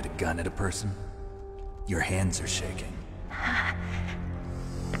ever pointed a gun at a person? Your hands are shaking.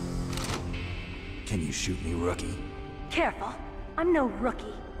 Can you shoot me, rookie? Careful, I'm no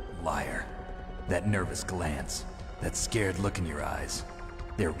rookie. Liar. That nervous glance, that scared look in your eyes.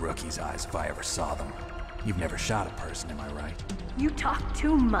 They're rookie's eyes if I ever saw them. You've never shot a person, am I right? You talk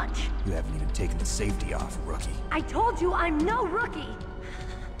too much. You haven't even taken the safety off, rookie. I told you I'm no rookie!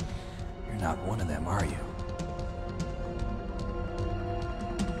 You're not one of them, are you?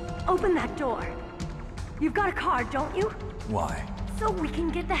 Open that door. You've got a card, don't you? Why? So we can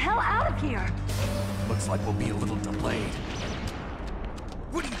get the hell out of here. Looks like we'll be a little delayed.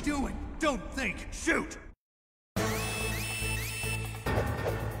 What are you doing? Don't think, shoot!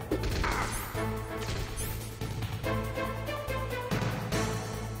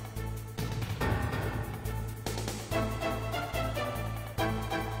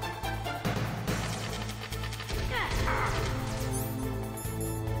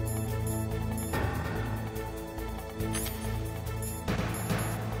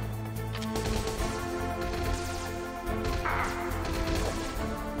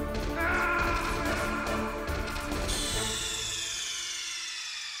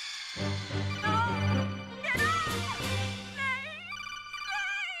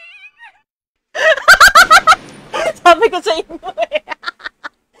 Sabi ko sa inyo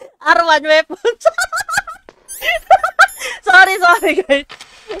R1 weapons. sorry guys.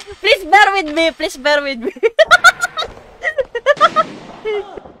 Please bear with me.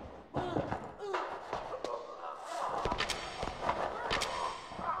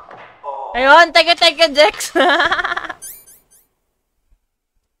 Ayun, thank you, Jex.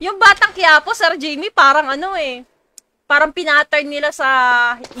 Yung Batang Quiapo, Sir Jimmy, parang parang pinattern nila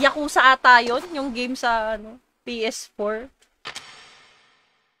sa Yakuza ata yun, yung game sa PS4.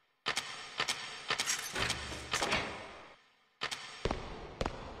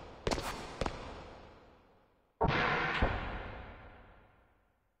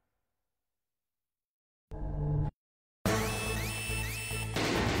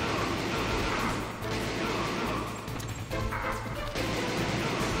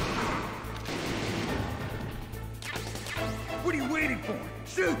 What are you waiting for?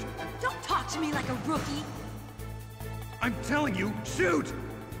 Shoot! Don't talk to me like a rookie. I'm telling you, shoot!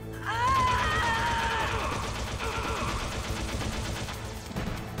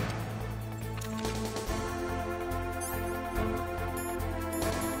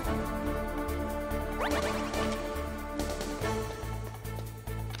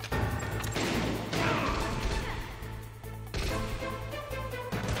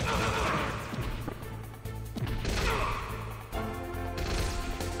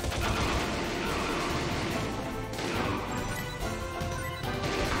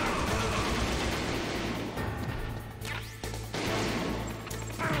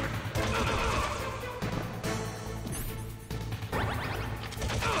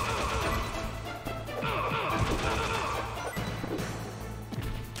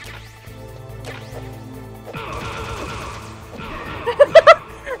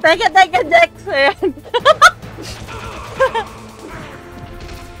 Teka, Jackson.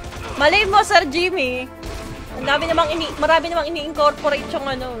 Malay mo, Sir Jimmy. Marami namang ini-incorporate yung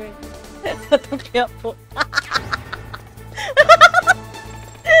ano eh. Kaya po.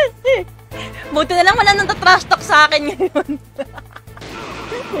 Buti na lang wala nang trash talk sa akin ngayon.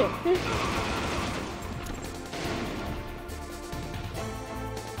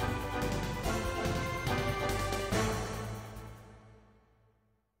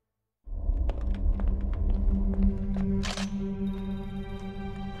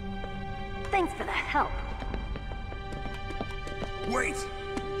 Thanks for the help. Wait!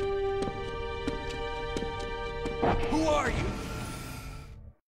 Who are you?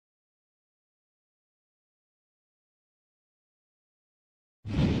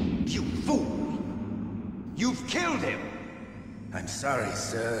 You fool! You've killed him! I'm sorry,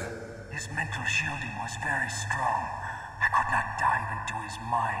 sir. His mental shielding was very strong. I could not dive into his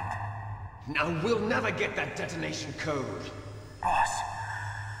mind. Now we'll never get that detonation code. Boss.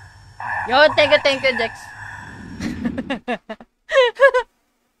 Yo, thank you, Jax.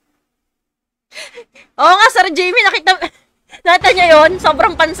 Oo nga, Sir Jamie, nakita niya yun,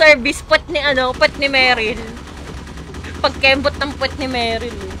 sobrang pan-service, puwet ni Meryl. Pagkembot ng puwet ni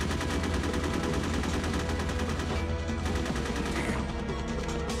Meryl.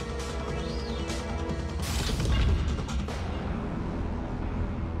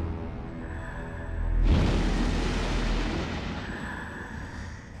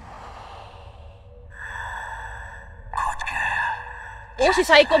 Oh, si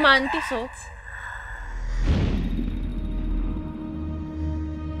Psycho Mantis, oh.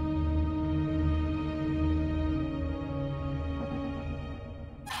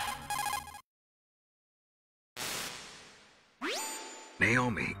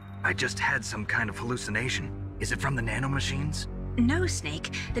 Naomi, I just had some kind of hallucination. Is it from the nanomachines? No,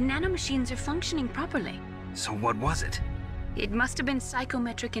 Snake. The nanomachines are functioning properly. So what was it? It must have been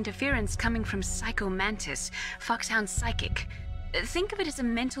psychometric interference coming from Psycho Mantis, Foxhound's psychic. Think of it as a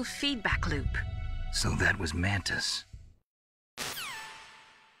mental feedback loop. So that was Mantis.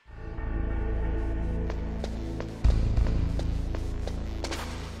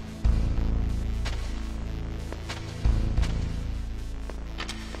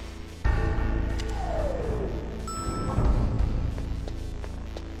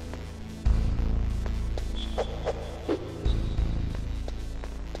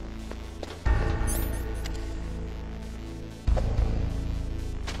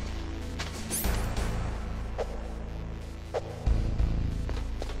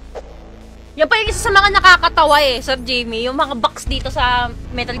 Yan pa yung isa sa mga nakakatawa eh, Sir Jamie, yung mga box dito sa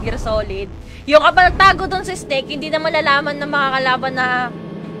Metal Gear Solid. Yung kapag nagtago doon si Snake, hindi na malalaman ng mga kalaban na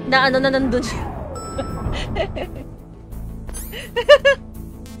ano na nandun siya.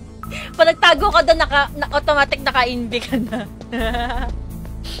 Pag nagtago ka doon, automatic naka-inbi ka na.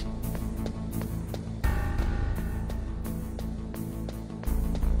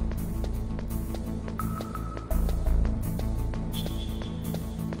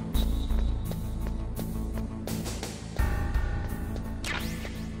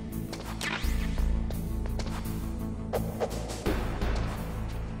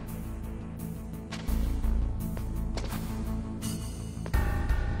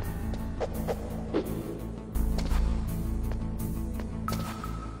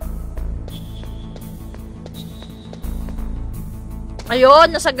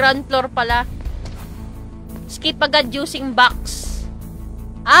 Ayun, nasa ground floor pala. Skip agad using box.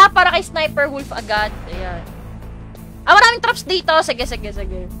 Ah, para kay Sniper Wolf agad. Ayan. Ah, maraming traps dito. Sige.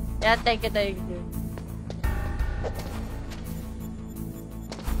 Ayan, thank you.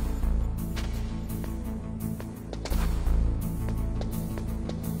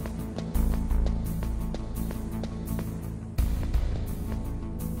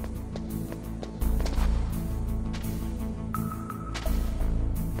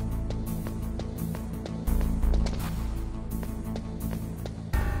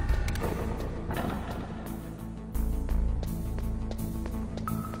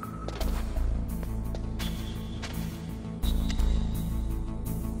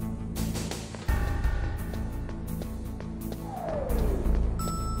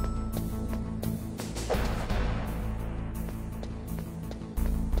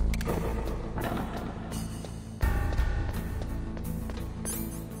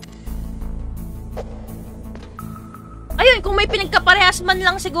 may pinagkaparehas man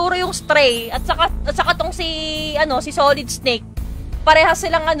lang siguro yung Stray at saka tong si Solid Snake. Parehas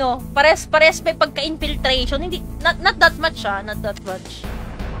silang parehas may pagka-infiltration. Hindi not that much not that much.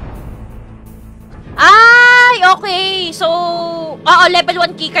 Ay, okay. So, level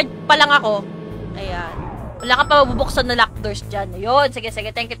 1 keycard pa lang ako. Ayan. Wala ka pa mabubuksan na lock doors dyan. Ayun, sige.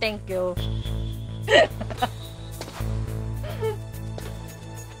 Thank you.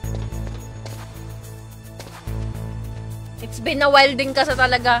 It's been a while din kasi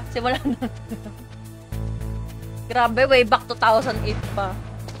talaga. Simula na. Grabe, way back 2008 pa.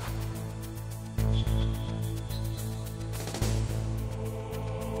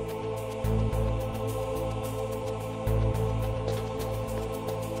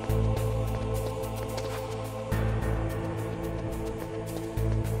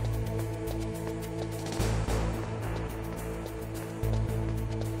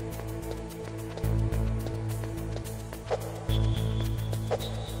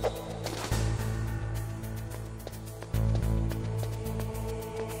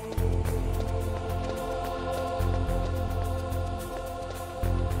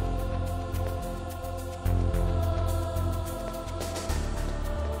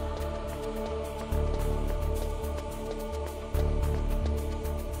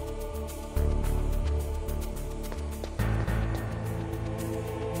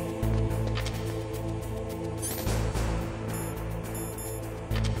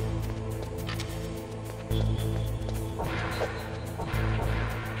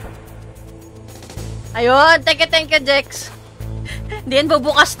 Ayun, thank you, Jex. Hindi yan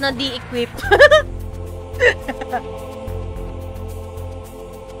bubukas na di-equip.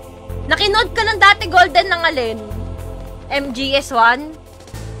 Nakinood ka ng dati golden ng alin? MGS1?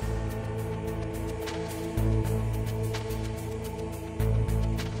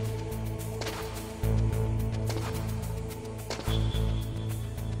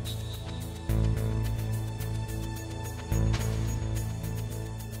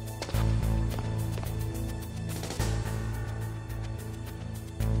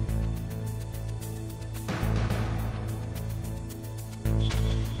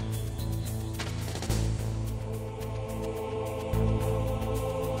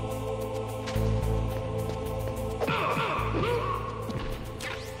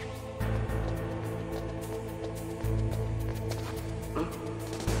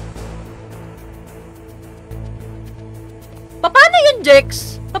 Paano yun,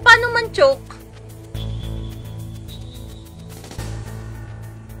 Jex? Paano man choke?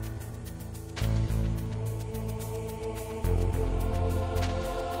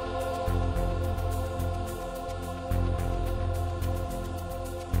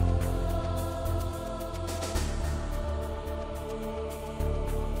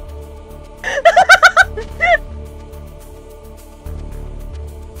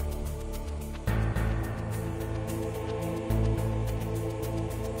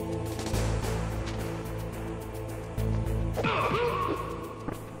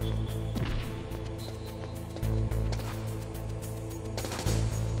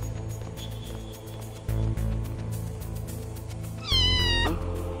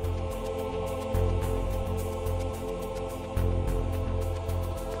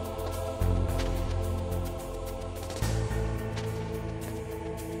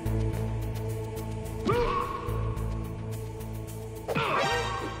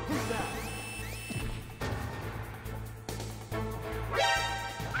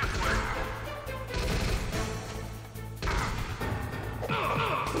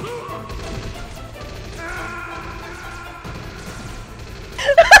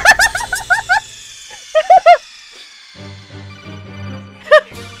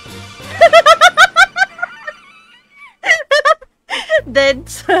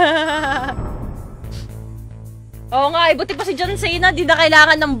 Deads. Oo nga, buti pa si John Cena, di na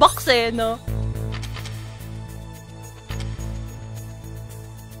kailangan ng box no?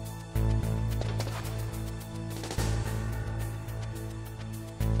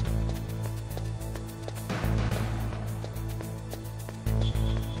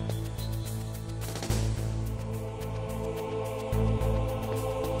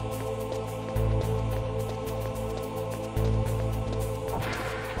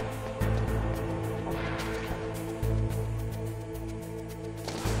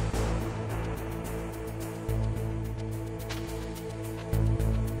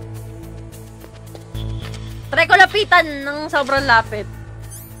 Try ko lapitan ng sobrang lapit.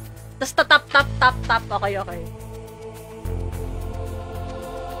 Tapos tap. Okay.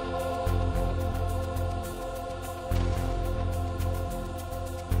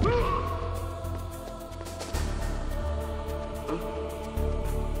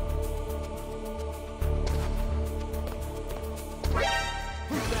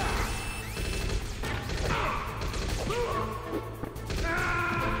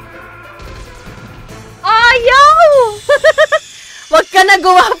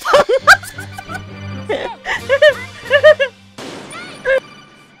 nagawa pa.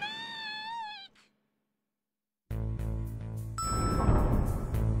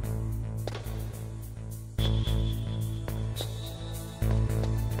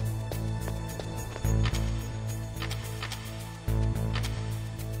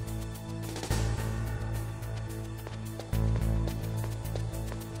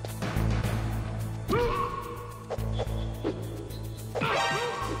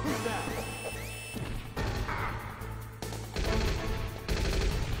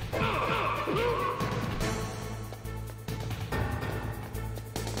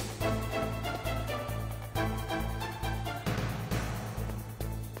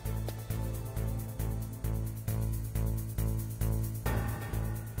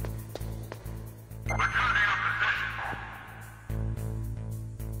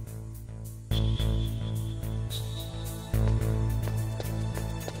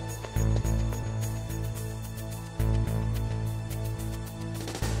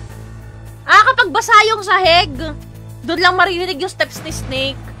 Kapag basa yung sahig, doon lang maririnig yung steps ni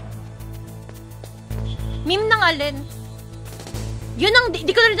Snake. Meme ng alin? Yun ang,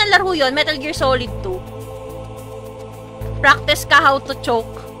 di ko na rin nalaro yun, Metal Gear Solid 2. Practice ka how to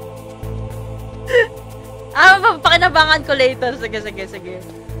choke. Pakinabangan ko later. Sige.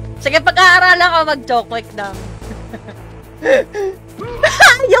 Sige, pag-aaralan ko mag-choke, wait lang.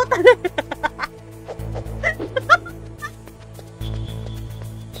 Ayaw talaga.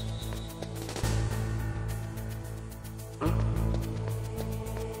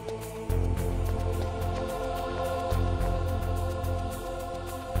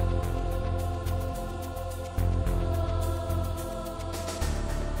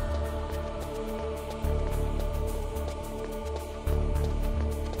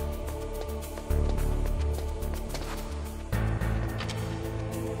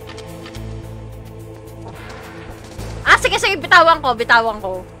 Sige, bitawan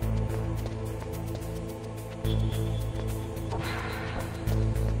ko.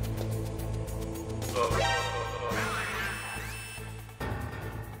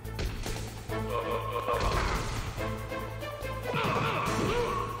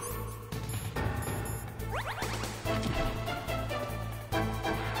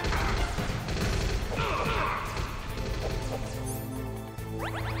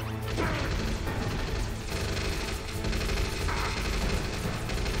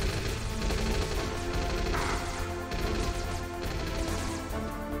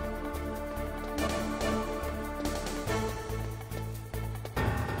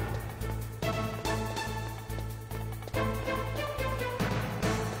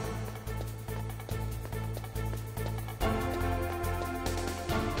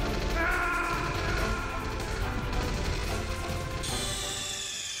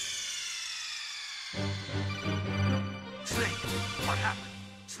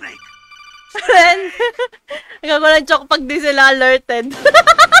 Nagawa ng choke pag di sila alerted.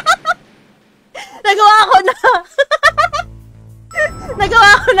 Nagawa ko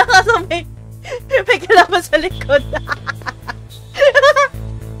na kaso may kalaban sa likod.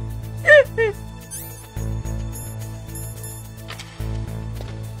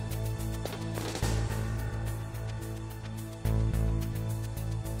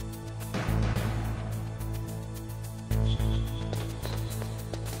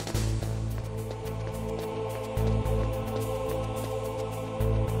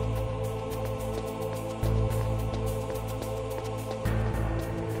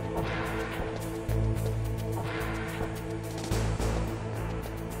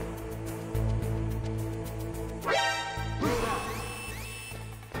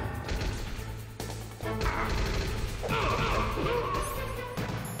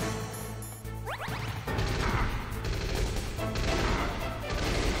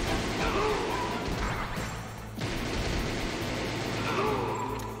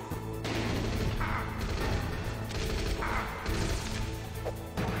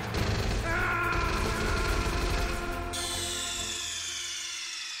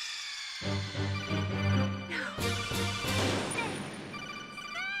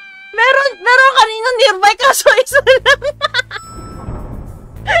 Meron kanina nearby kaso isa lang.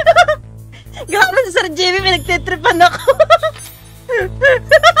 Grabe si Sir Jimmy, pinagtitripan ako.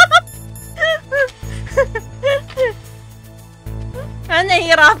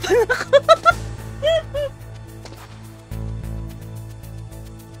 Nahihirapan ako.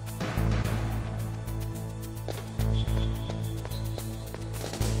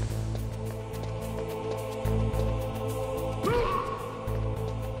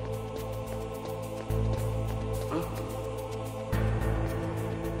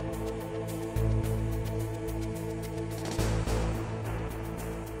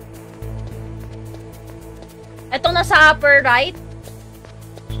 Etong nasa upper right.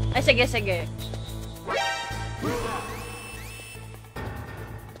 Ay, sige, sige.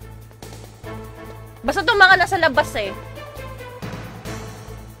 Basta itong mga nasa labas eh.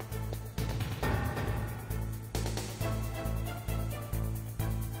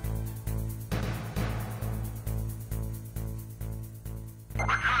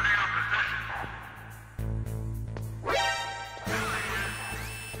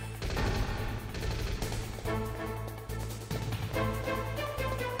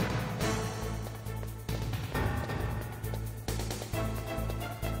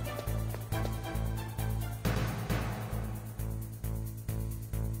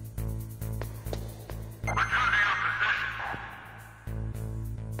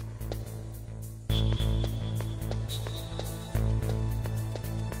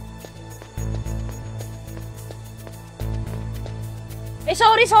 Eh,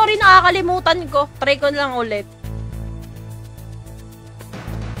 sorry, nakakalimutan ko. Try ko lang ulit.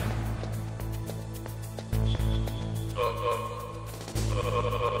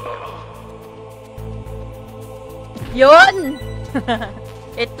 Yun!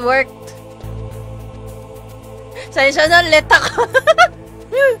 It worked. Sensya na, let ako.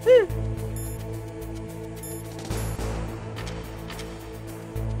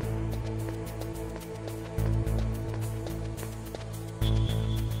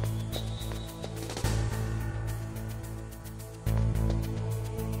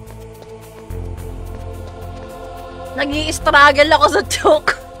 Nag-i-struggle ako sa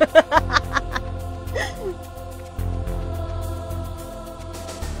joke.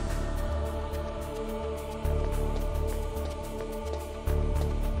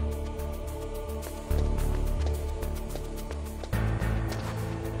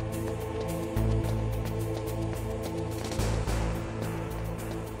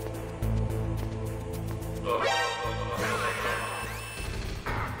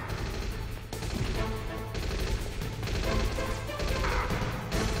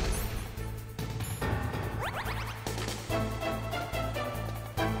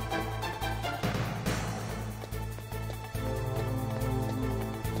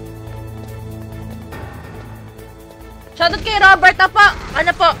 Shoutout kay Robert na po.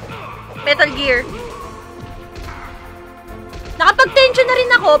 Ano po? Metal Gear. Nakapag-tension na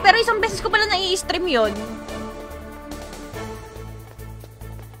rin ako, pero isang beses ko pala na-i-stream yun.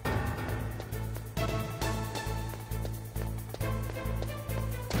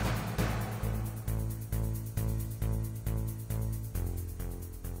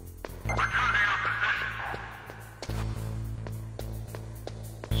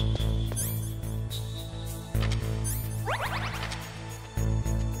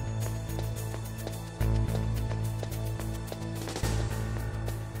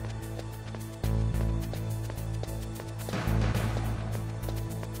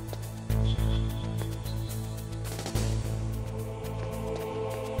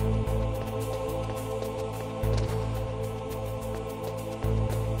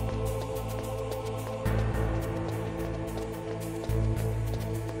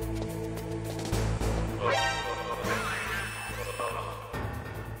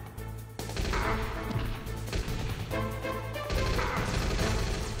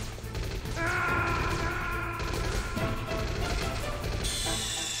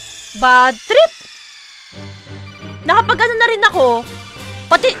 Bad trip! Nakapag-ano na rin ako.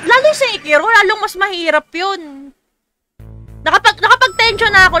 Pati, lalo sa Sekiro, lalong mas mahirap yun. Nakapag-tension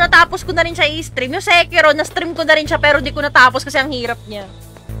na ako, natapos ko na rin siya i-stream. Yung Sekiro, na-stream ko na rin siya pero di ko natapos kasi ang hirap niya.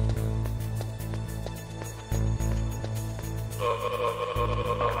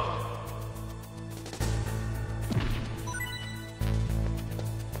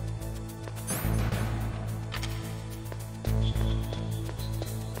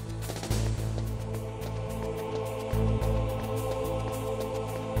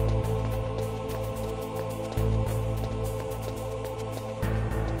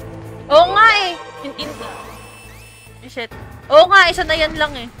 Oo nga eh. Shit. Oo nga, isa na yan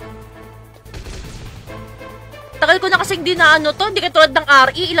lang eh. Tagal ko na kasing di na ano to, hindi katulad ng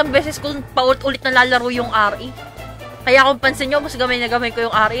RE. Ilang beses ko paulit-ulit na lalaro yung RE. Kaya kung pansin nyo, mas gamay na gamay ko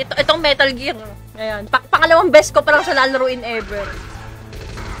yung RE. Itong Metal Gear. Ayan. Pangalawang best ko pa lang sa lalaruin ever.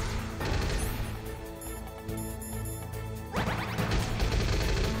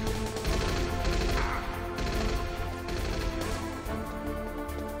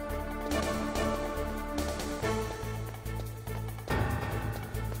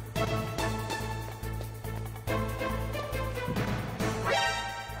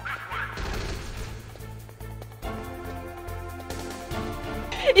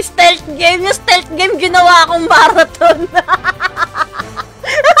 Stealth game. Yung stealth game ginawa akong marathon.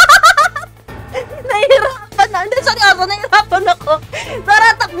 Nahihirapan na. Hindi, seryoso, nahihirapan ako. Tara,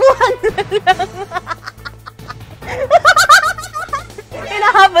 takbuhan na lang.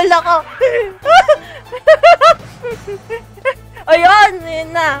 Hinahabol ako. Ayun, yun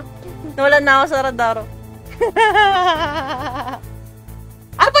na. Nawala na ako sa radar.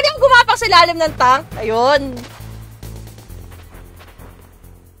 Pwede akong gumapang sa ilalim ng tank? Ayun.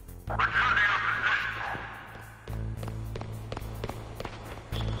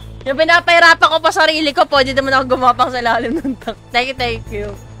 Yung pinapahirapan ko pa sarili ko, pwede naman ako gumapang sa ilalim ng tank. Thank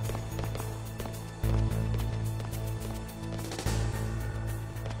you.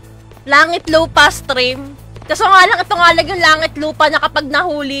 Langit lupa stream. Kaso nga lang, ito nga lang yung langit lupa na kapag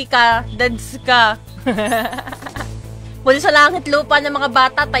nahuli ka, deads ka. Muli sa langit lupa ng mga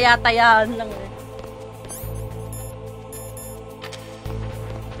bata, taya-tayaan lang eh.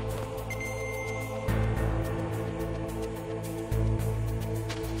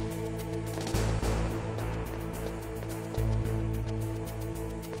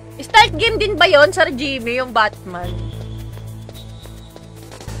 Stealth game din ba yun, Sir Jimmy, yung Batman?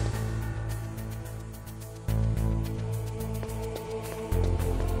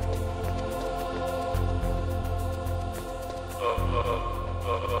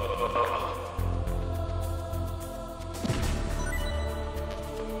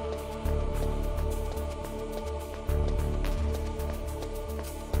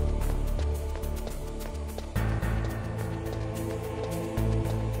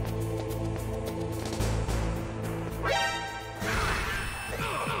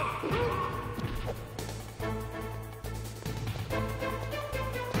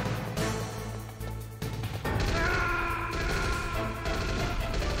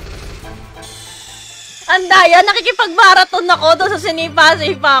 Andaya, nakikipag-marathon ako doon sa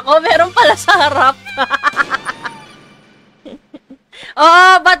sinipa-sipa ko. Meron pala sa harap.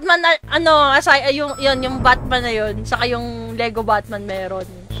 Oo, Batman, aside, yung Batman na yun. Saka yung Lego Batman meron.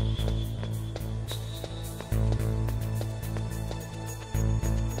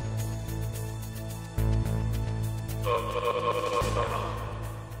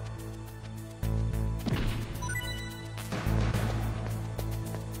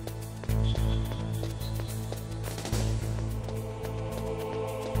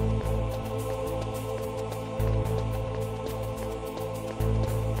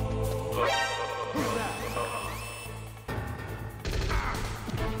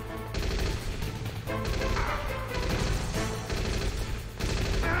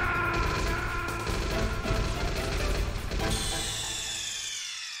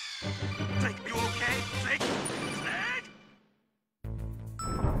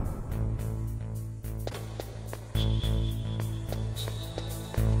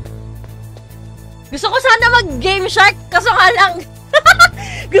 Gusto ko sana mag-Game Shark, kaso nga lang,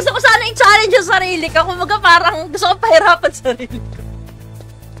 gusto ko sana i-challenge yung sarili ko. Kumbaga parang gusto ko pahirapan sarili ko.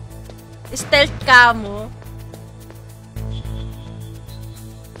 Stealth camo.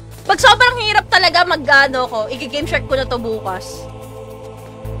 Pag sobrang hirap talaga mag-ano ko, i-Game Shark ko na to bukas.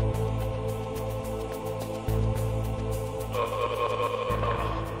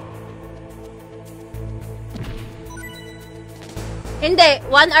 Hindi,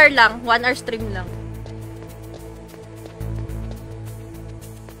 1 hour lang. 1 hour stream lang.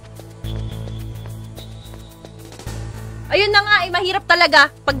 Ayun na nga, mahirap talaga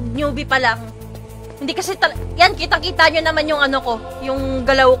pag newbie pa lang. Hindi kasi, yan, kita-kita nyo naman yung ano ko, yung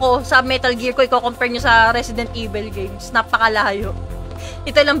galaw ko sa Metal Gear ko, i-compare nyo sa Resident Evil games. Napakalayo.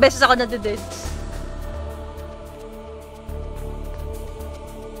 Ito lang beses ako nadededs.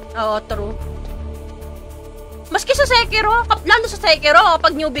 Oo, true. Maski sa Sekiro, lalo sa Sekiro,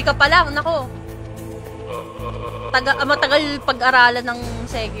 pag newbie ka pa lang, nako. Matagal pag-aralan ng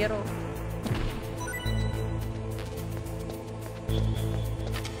Sekiro.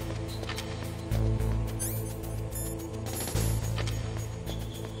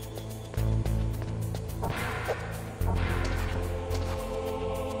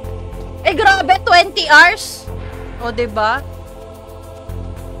 Eh grabe, 20 hours. O, diba?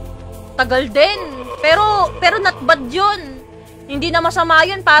 Tagal din. Pero not bad yun. Hindi na masama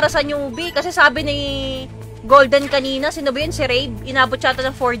yun para sa newbie. Kasi sabi ni Golden kanina, sino ba yun? Si Raid. Inabot siya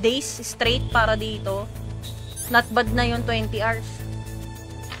ng 4 days straight para dito. Not bad na yun, 20 hours.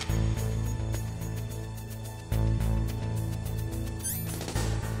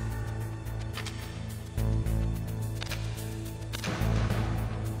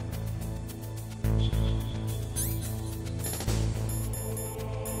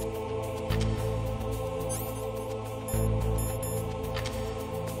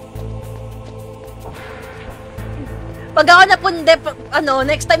 Pag ako napunde,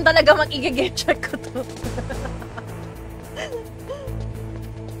 next time talaga mag-i-game check ko to.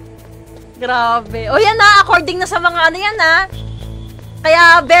 Grabe. O yan na, according na sa mga ano yan ha.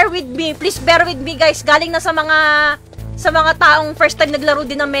 Kaya bear with me. Please bear with me guys. Galing na sa mga taong first time naglaro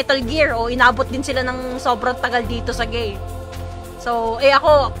din ng Metal Gear. O inabot din sila ng sobrang tagal dito sa game. So,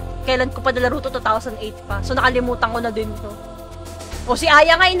 ako, kailan ko pa nalaro to? 2008 pa. So, nakalimutan ko na din to. O si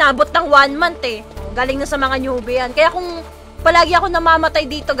Aya nga, inabot ng 1 month eh. Galing na sa mga newbie yan. Kaya kung palagi ako namamatay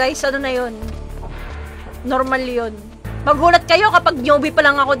dito guys, ano na yun? Normal yun. Magulat kayo kapag newbie pa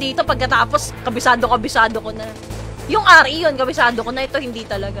lang ako dito, pagkatapos kabisado ko na. Yung RE yun, kabisado ko na. Ito hindi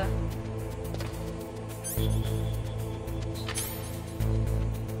talaga.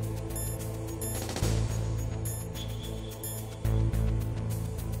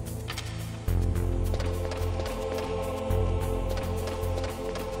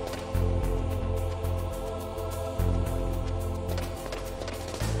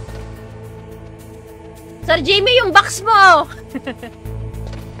 Sir Jimmy, yung box mo!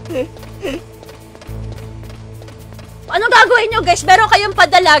 Anong gagawin nyo guys? Meron kayong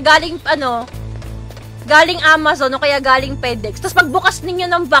padala galing galing Amazon o kaya galing FedEx. Tapos pagbukas ninyo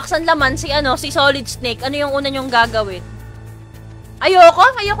ng box, ang laman si Solid Snake. Ano yung una nyong gagawin?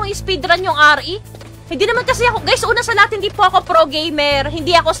 Ayokong i-speedrun yung RE. Hindi naman kasi ako, guys, una sa lahat, hindi po ako pro gamer.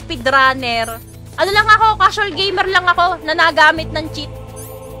 Hindi ako speedrunner. Ano lang ako, casual gamer lang ako na nagamit ng cheat.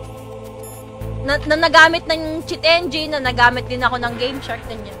 Na nagamit ng cheat engine, na nagamit din ako ng Game Shark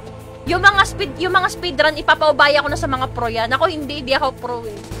din yan. Yung mga speedrun, ipapaubaya ko na sa mga pro yan. Ako hindi ako pro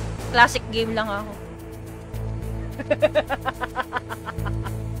eh. Classic game lang ako.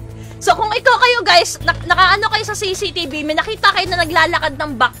 So kung ikaw kayo guys, nakaano kayo sa CCTV, may nakita kayo na naglalakad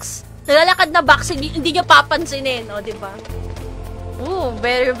ng box. Naglalakad na box, hindi nyo papansinin, o diba?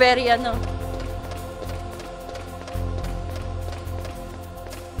 Very, very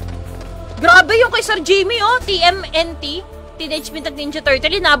Grabe yung kay Sir Jimmy, TMNT, Teenage Mutant Ninja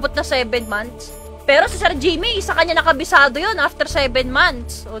Turtle, inabot na 7 months. Pero si Sir Jimmy, isa kanya nakabisado yun after 7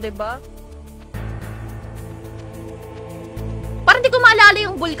 months. O, diba? Parang hindi ko maalala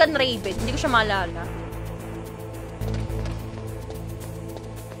yung Vulcan Raven. Hindi ko siya maalala.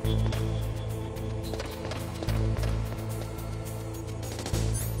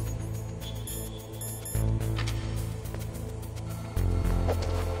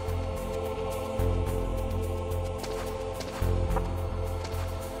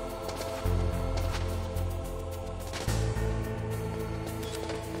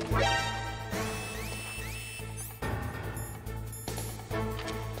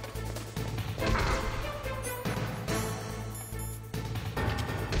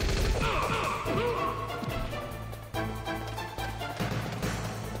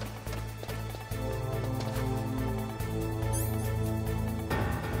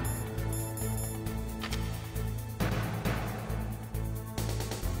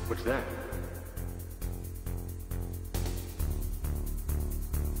 What's that?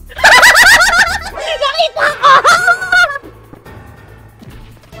 Nakita ko!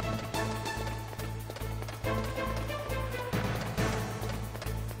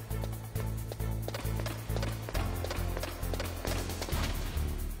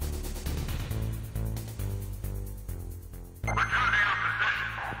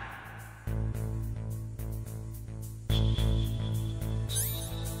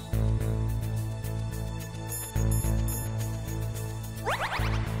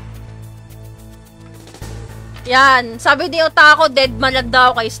 Yan. Sabi ni Otako, dead malag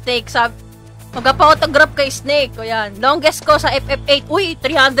daw kay Snake. Sabi, magpa-autograph kay Snake. O yan. Longest ko sa FF8. Uy,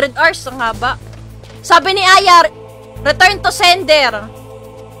 300 hours. Ang haba. Sabi ni Ayar, return to sender.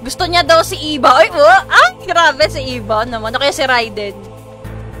 Gusto niya daw si Iba. Uy, grabe si Iba naman. O kaya si Raiden.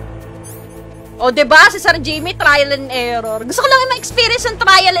 O, diba? Si Sir Jimmy, trial and error. Gusto ko lang yung ma-experience yung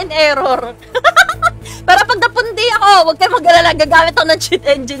trial and error. Pero pag napundi ako, huwag kayo mag-alala. Gagamit ako ng cheat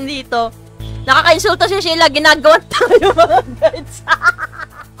engine dito. Nakaka-insulto si Sheila, ginagawa tayo mga guards.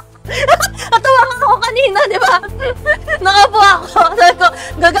 Natuwa ako kanina, di ba? Nakapo ako. Sabi ko,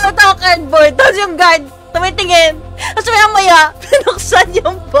 gagamit ako cardboard. Tapos yung guard, tumitingin. Tapos maya, pinuksan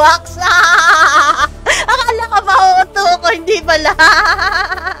yung box. Akala ka ba auto ko, hindi pala.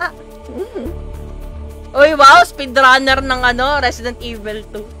 Uy, wow, speedrunner ng Resident Evil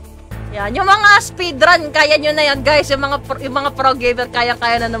 2. Yan, yung mga speedrun, kaya nyo na yan, guys. Yung mga pro gamer, kaya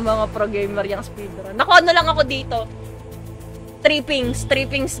na ng mga pro gamer yung speedrun. Naku, lang ako dito. Trippings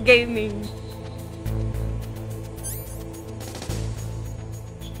Gaming.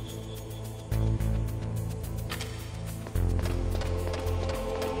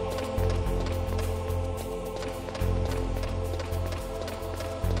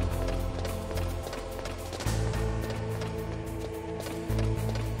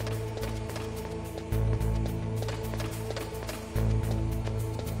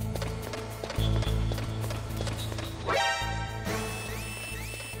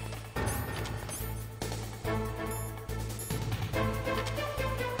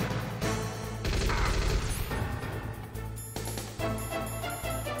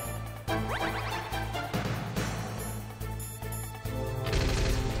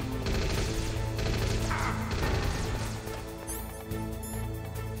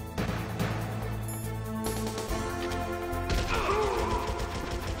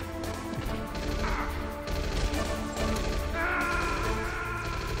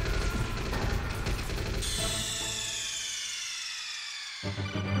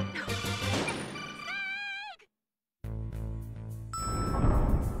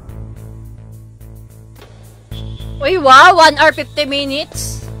 Uy, wow! 1 hour 50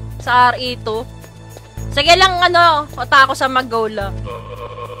 minutes sa RE2. Sige lang, ota ako sa Magola.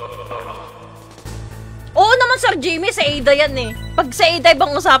 Oo naman, Sir Jimmy, sa Ada yan eh. Pag sa Ada,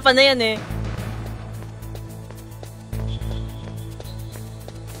 ibang usapan na yan eh.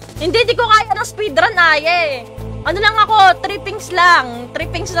 Hindi, di ko kaya ng speedrun, eh. Ano lang ako, trippings lang.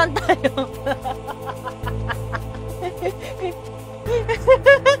 Trippings lang tayo.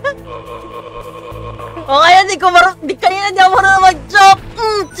 O kaya di ako marunong mag-joke.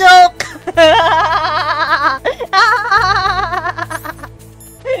 Joke.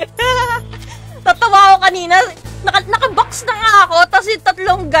 Tatawa ako kanina. Naka-box na nga ako, tapos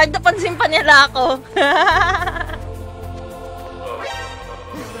yung 3 guard, napansin pa nila ako.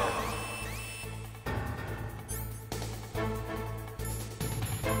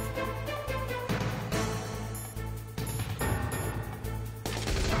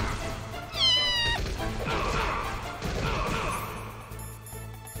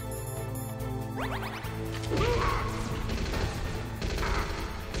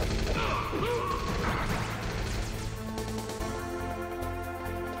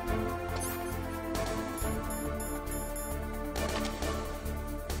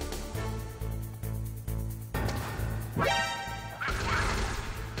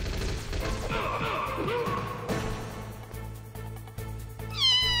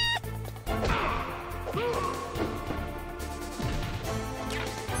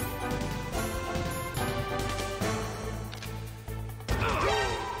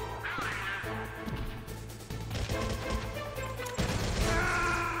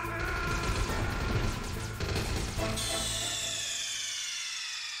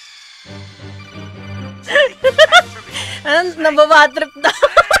 Nababatrip na.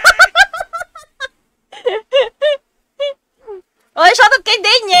 Oy, shoutout kay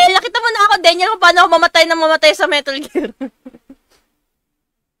Daniel. Nakita mo na ako, Daniel, kung paano ako mamatay sa Metal Gear.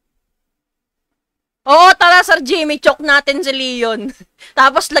 Oo, tara, Sir Jimmy, choke natin si Leon.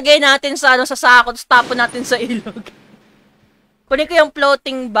 Tapos lagay natin sa sa sako, tapos tapon natin sa ilog. Kunin ko yung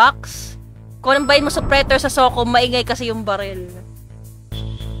floating box. Kung bayin mo sa predator sa Soko, maingay kasi yung baril.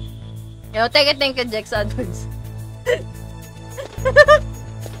 Yo, thank you, Jex Advance.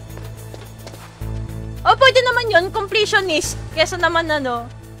 Oh, pwede naman yun, completionist. Kesa naman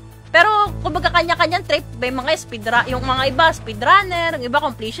Pero, kumbaga kanya-kanyang trip. May mga yung mga iba, speedrunner. Yung iba,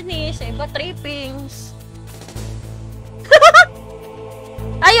 completionist. Yung iba, trippings.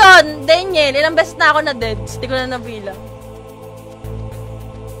 Ayun, Daniel. Ilang beses na ako na dead. Hindi ko na nabilang.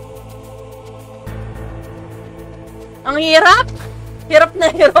 Ang hirap. Hirap na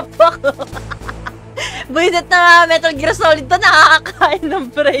hirap ako. Buisit na Metal Gear Solid to, nakakakain ng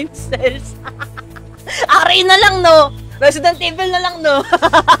brain cells. Ari na lang, no? Resident Evil na lang, no?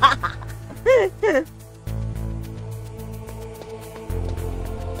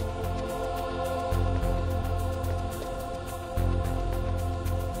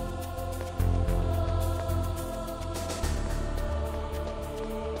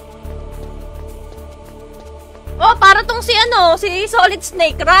 Oh, para tong si Solid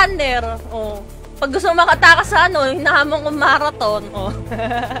Snake Runner. Oh. Pag gusto mo makatakas sa hinahamon kong marathon. Oh.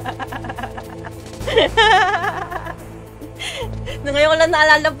 Ngayon ko lang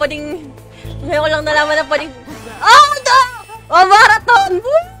naalala ngayon ko lang nalaman na pwedeng, oh, marathon!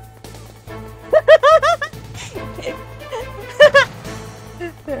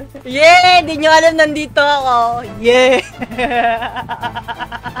 Yeah! Di nyo alam nandito ako. Yeah!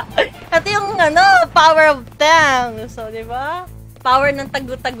 Ito yung, power of tank. So, di ba? Power ng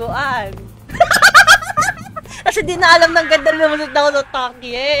tagu-taguan. Kasi di na alam ng ganda lumusot ako sa tank.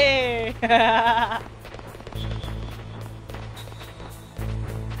 Yeah!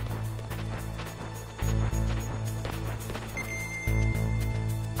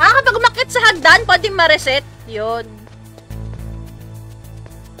 Kapag umakit sa hagdan, pwedeng ma-reset. Yun.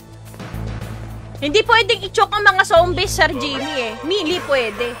 Hindi pwedeng i-choke ang mga zombies, Sir Jimmy eh. Melee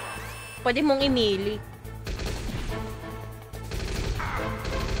pwede. Pwede mong i-melee.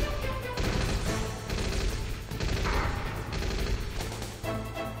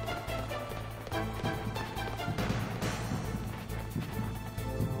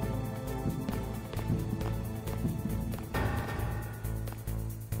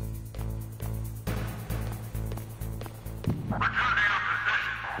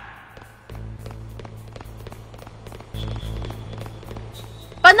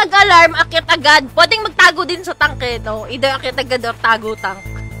 Pag nag-alarm, akit agad. Pwedeng magtago din sa tank eh, no? Either akit agad or tago tank.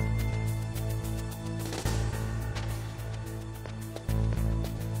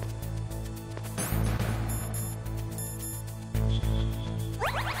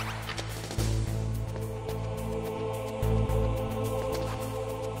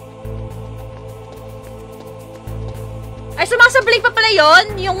 sumasablay pa pala yon,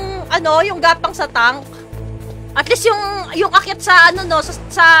 yung ano, yung gapang sa tank. At least yung akyat sa ano no,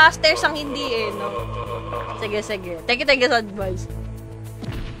 sa stairs ang hindi eh, no. Sige. Thank you sa advice.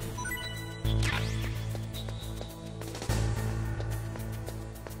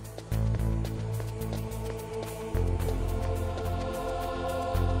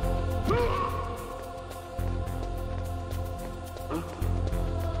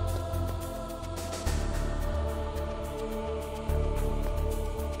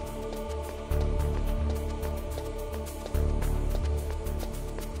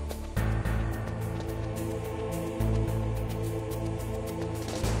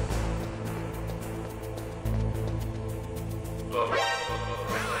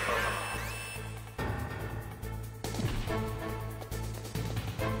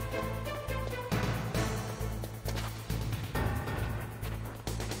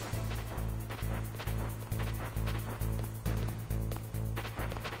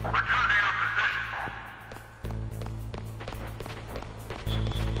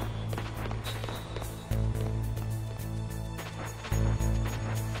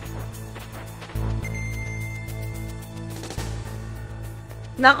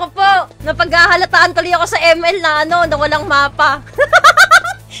 Nako po, napaghahalataan tuloy ako sa ML na ano, na walang mapa.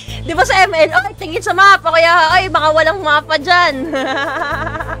 Di ba sa ML, ay, tingin sa mapa, kaya, ay, baka walang mapa dyan.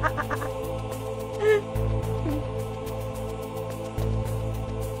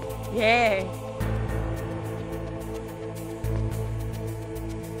 Yeah.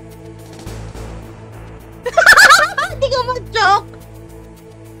 Hindi ka mag-joke.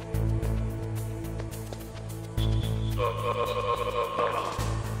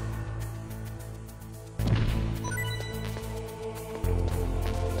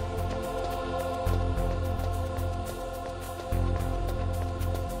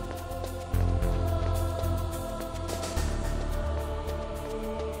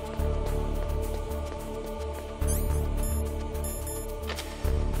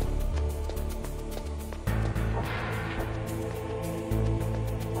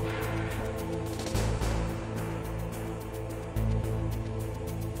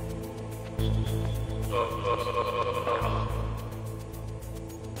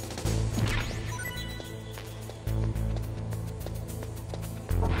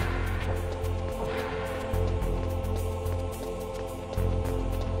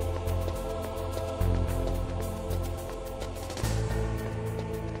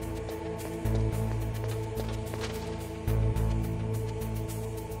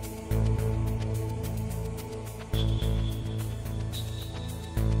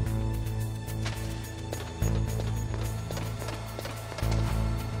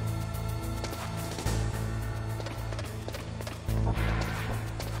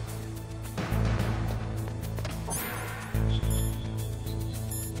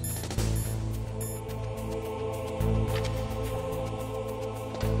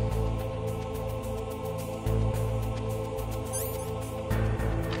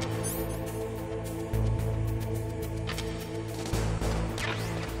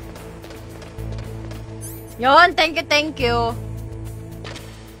 Yon, thank you.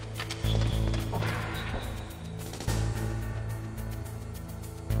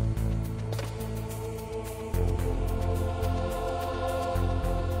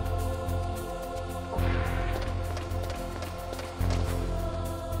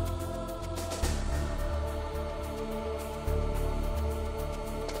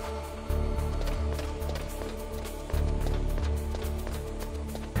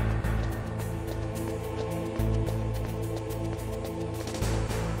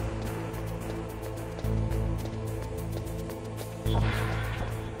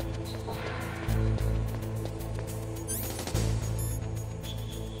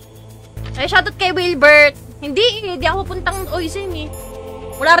 Ay, shoutout kay Wilbert. Hindi ako pupuntang Oisin eh.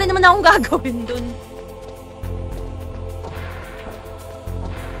 Wala rin naman akong gagawin dun.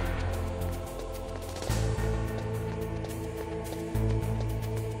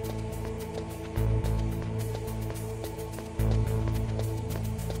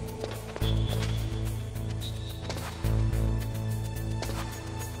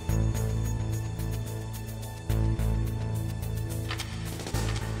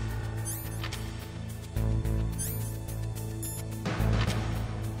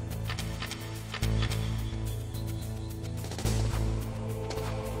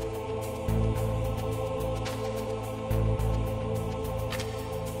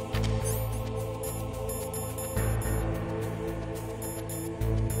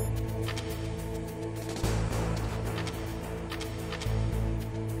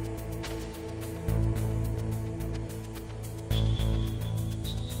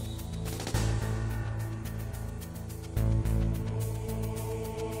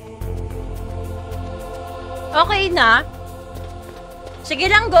 Okay na.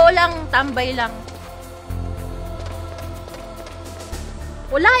 Sige lang, go lang. Tambay lang.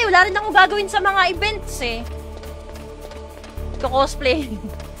 Wala rin akong gagawin sa mga events eh. Cosplay.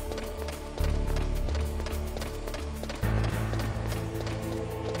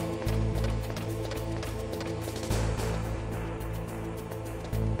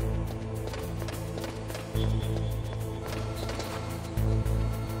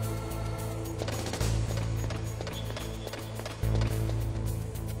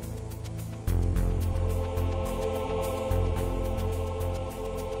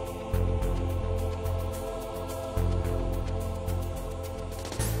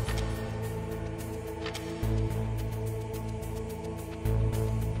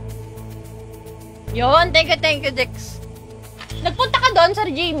 Yun, thank you, Dex. Nagpunta ka doon,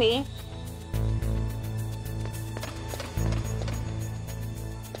 Sir Jamie?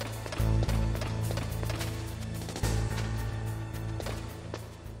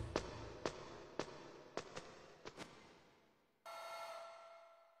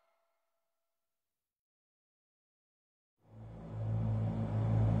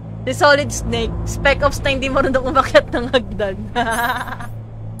 The Solid Snake. Spec Ops na hindi marunong umakyat ng hagdan.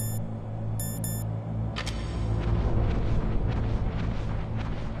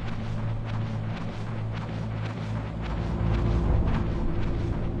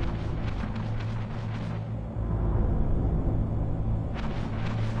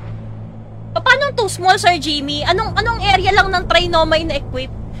 Paano too small, Sir Jimmy? Anong area lang ng Trinoma yung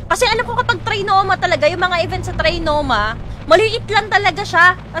na-equip? Kasi alam ko kapag Trinoma talaga, yung mga events sa Trinoma, maliit lang talaga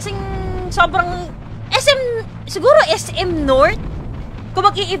siya. Kasing sobrang siguro SM North. Kung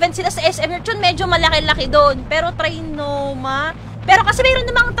mag-i-event sila sa SM North, yun medyo malaki-laki doon. Pero Trinoma, pero kasi mayroon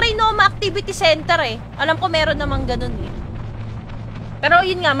namang Trinoma Activity Center eh. Alam ko meron namang ganun eh. Pero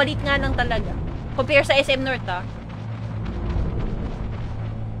yun nga, maliit nga lang talaga. Compare sa SM North ah.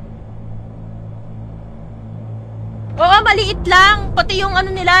 Oo, maliit lang. Pati yung ano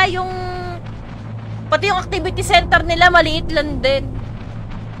nila, pati yung activity center nila, maliit lang din.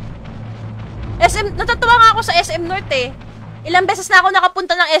 Natatawa nga ako sa SM North eh. Ilang beses na ako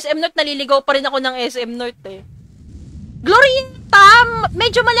nakapunta ng SM North, naliligaw pa rin ako ng SM North eh. Glorieta!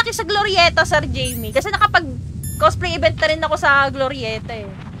 Medyo malaki sa Glorieta, Sir Jamie. Kasi nakapag-cosplay event na rin ako sa Glorieta eh.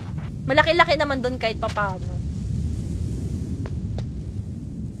 Malaki-laki naman doon kahit papaano.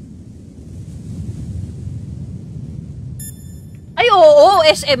 Ay, oo,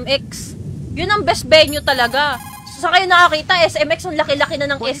 SMX. Yun ang best venue talaga. Sa kayo nakakita, SMX, ang laki-laki na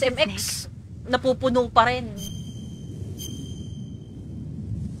ng SMX. Napupuno pa rin.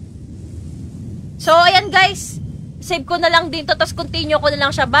 So, ayan guys. Save ko na lang dito, tapos continue ko na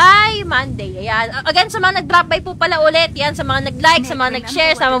lang siya by Monday. Ayan. Again, sa mga nag-drop by po pala ulit. Yan, sa mga nag-like, sa mga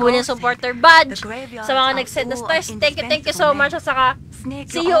nag-share, sa mga muli ng supporter badge, sa mga nag-send na stars. Thank you so much. At saka,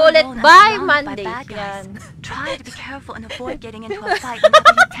 see you ulit by Monday. Yan. Try to be careful and avoid getting into a fight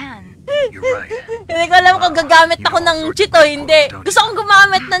whenever you can. You're right. Hindi ko alam kung gagamit ako ng cheat o hindi. Gusto kong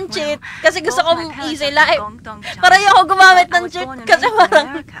gumamit ng cheat kasi gusto kong easy life. Pero ayoko gumamit ng cheat kasi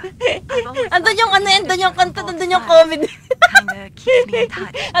parang andun yung ano yan, andun yung content, andun yung comedy.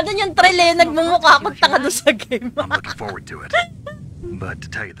 Andun yung trail eh, nagmumukha akong tanga doon sa game. I'm looking forward to it. But to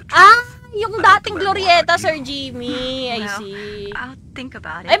tell you the truth, yung dating Glorieta, Sir Jimmy. I see. I'll think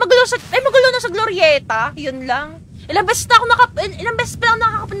about it. Ay, magulo na sa Glorieta. Yun lang. Ilang beses pa lang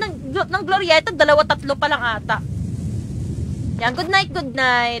nakakapunta ng Glorieta, 2-3 pa lang ata. Yan, good night, good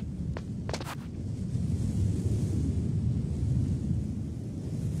night.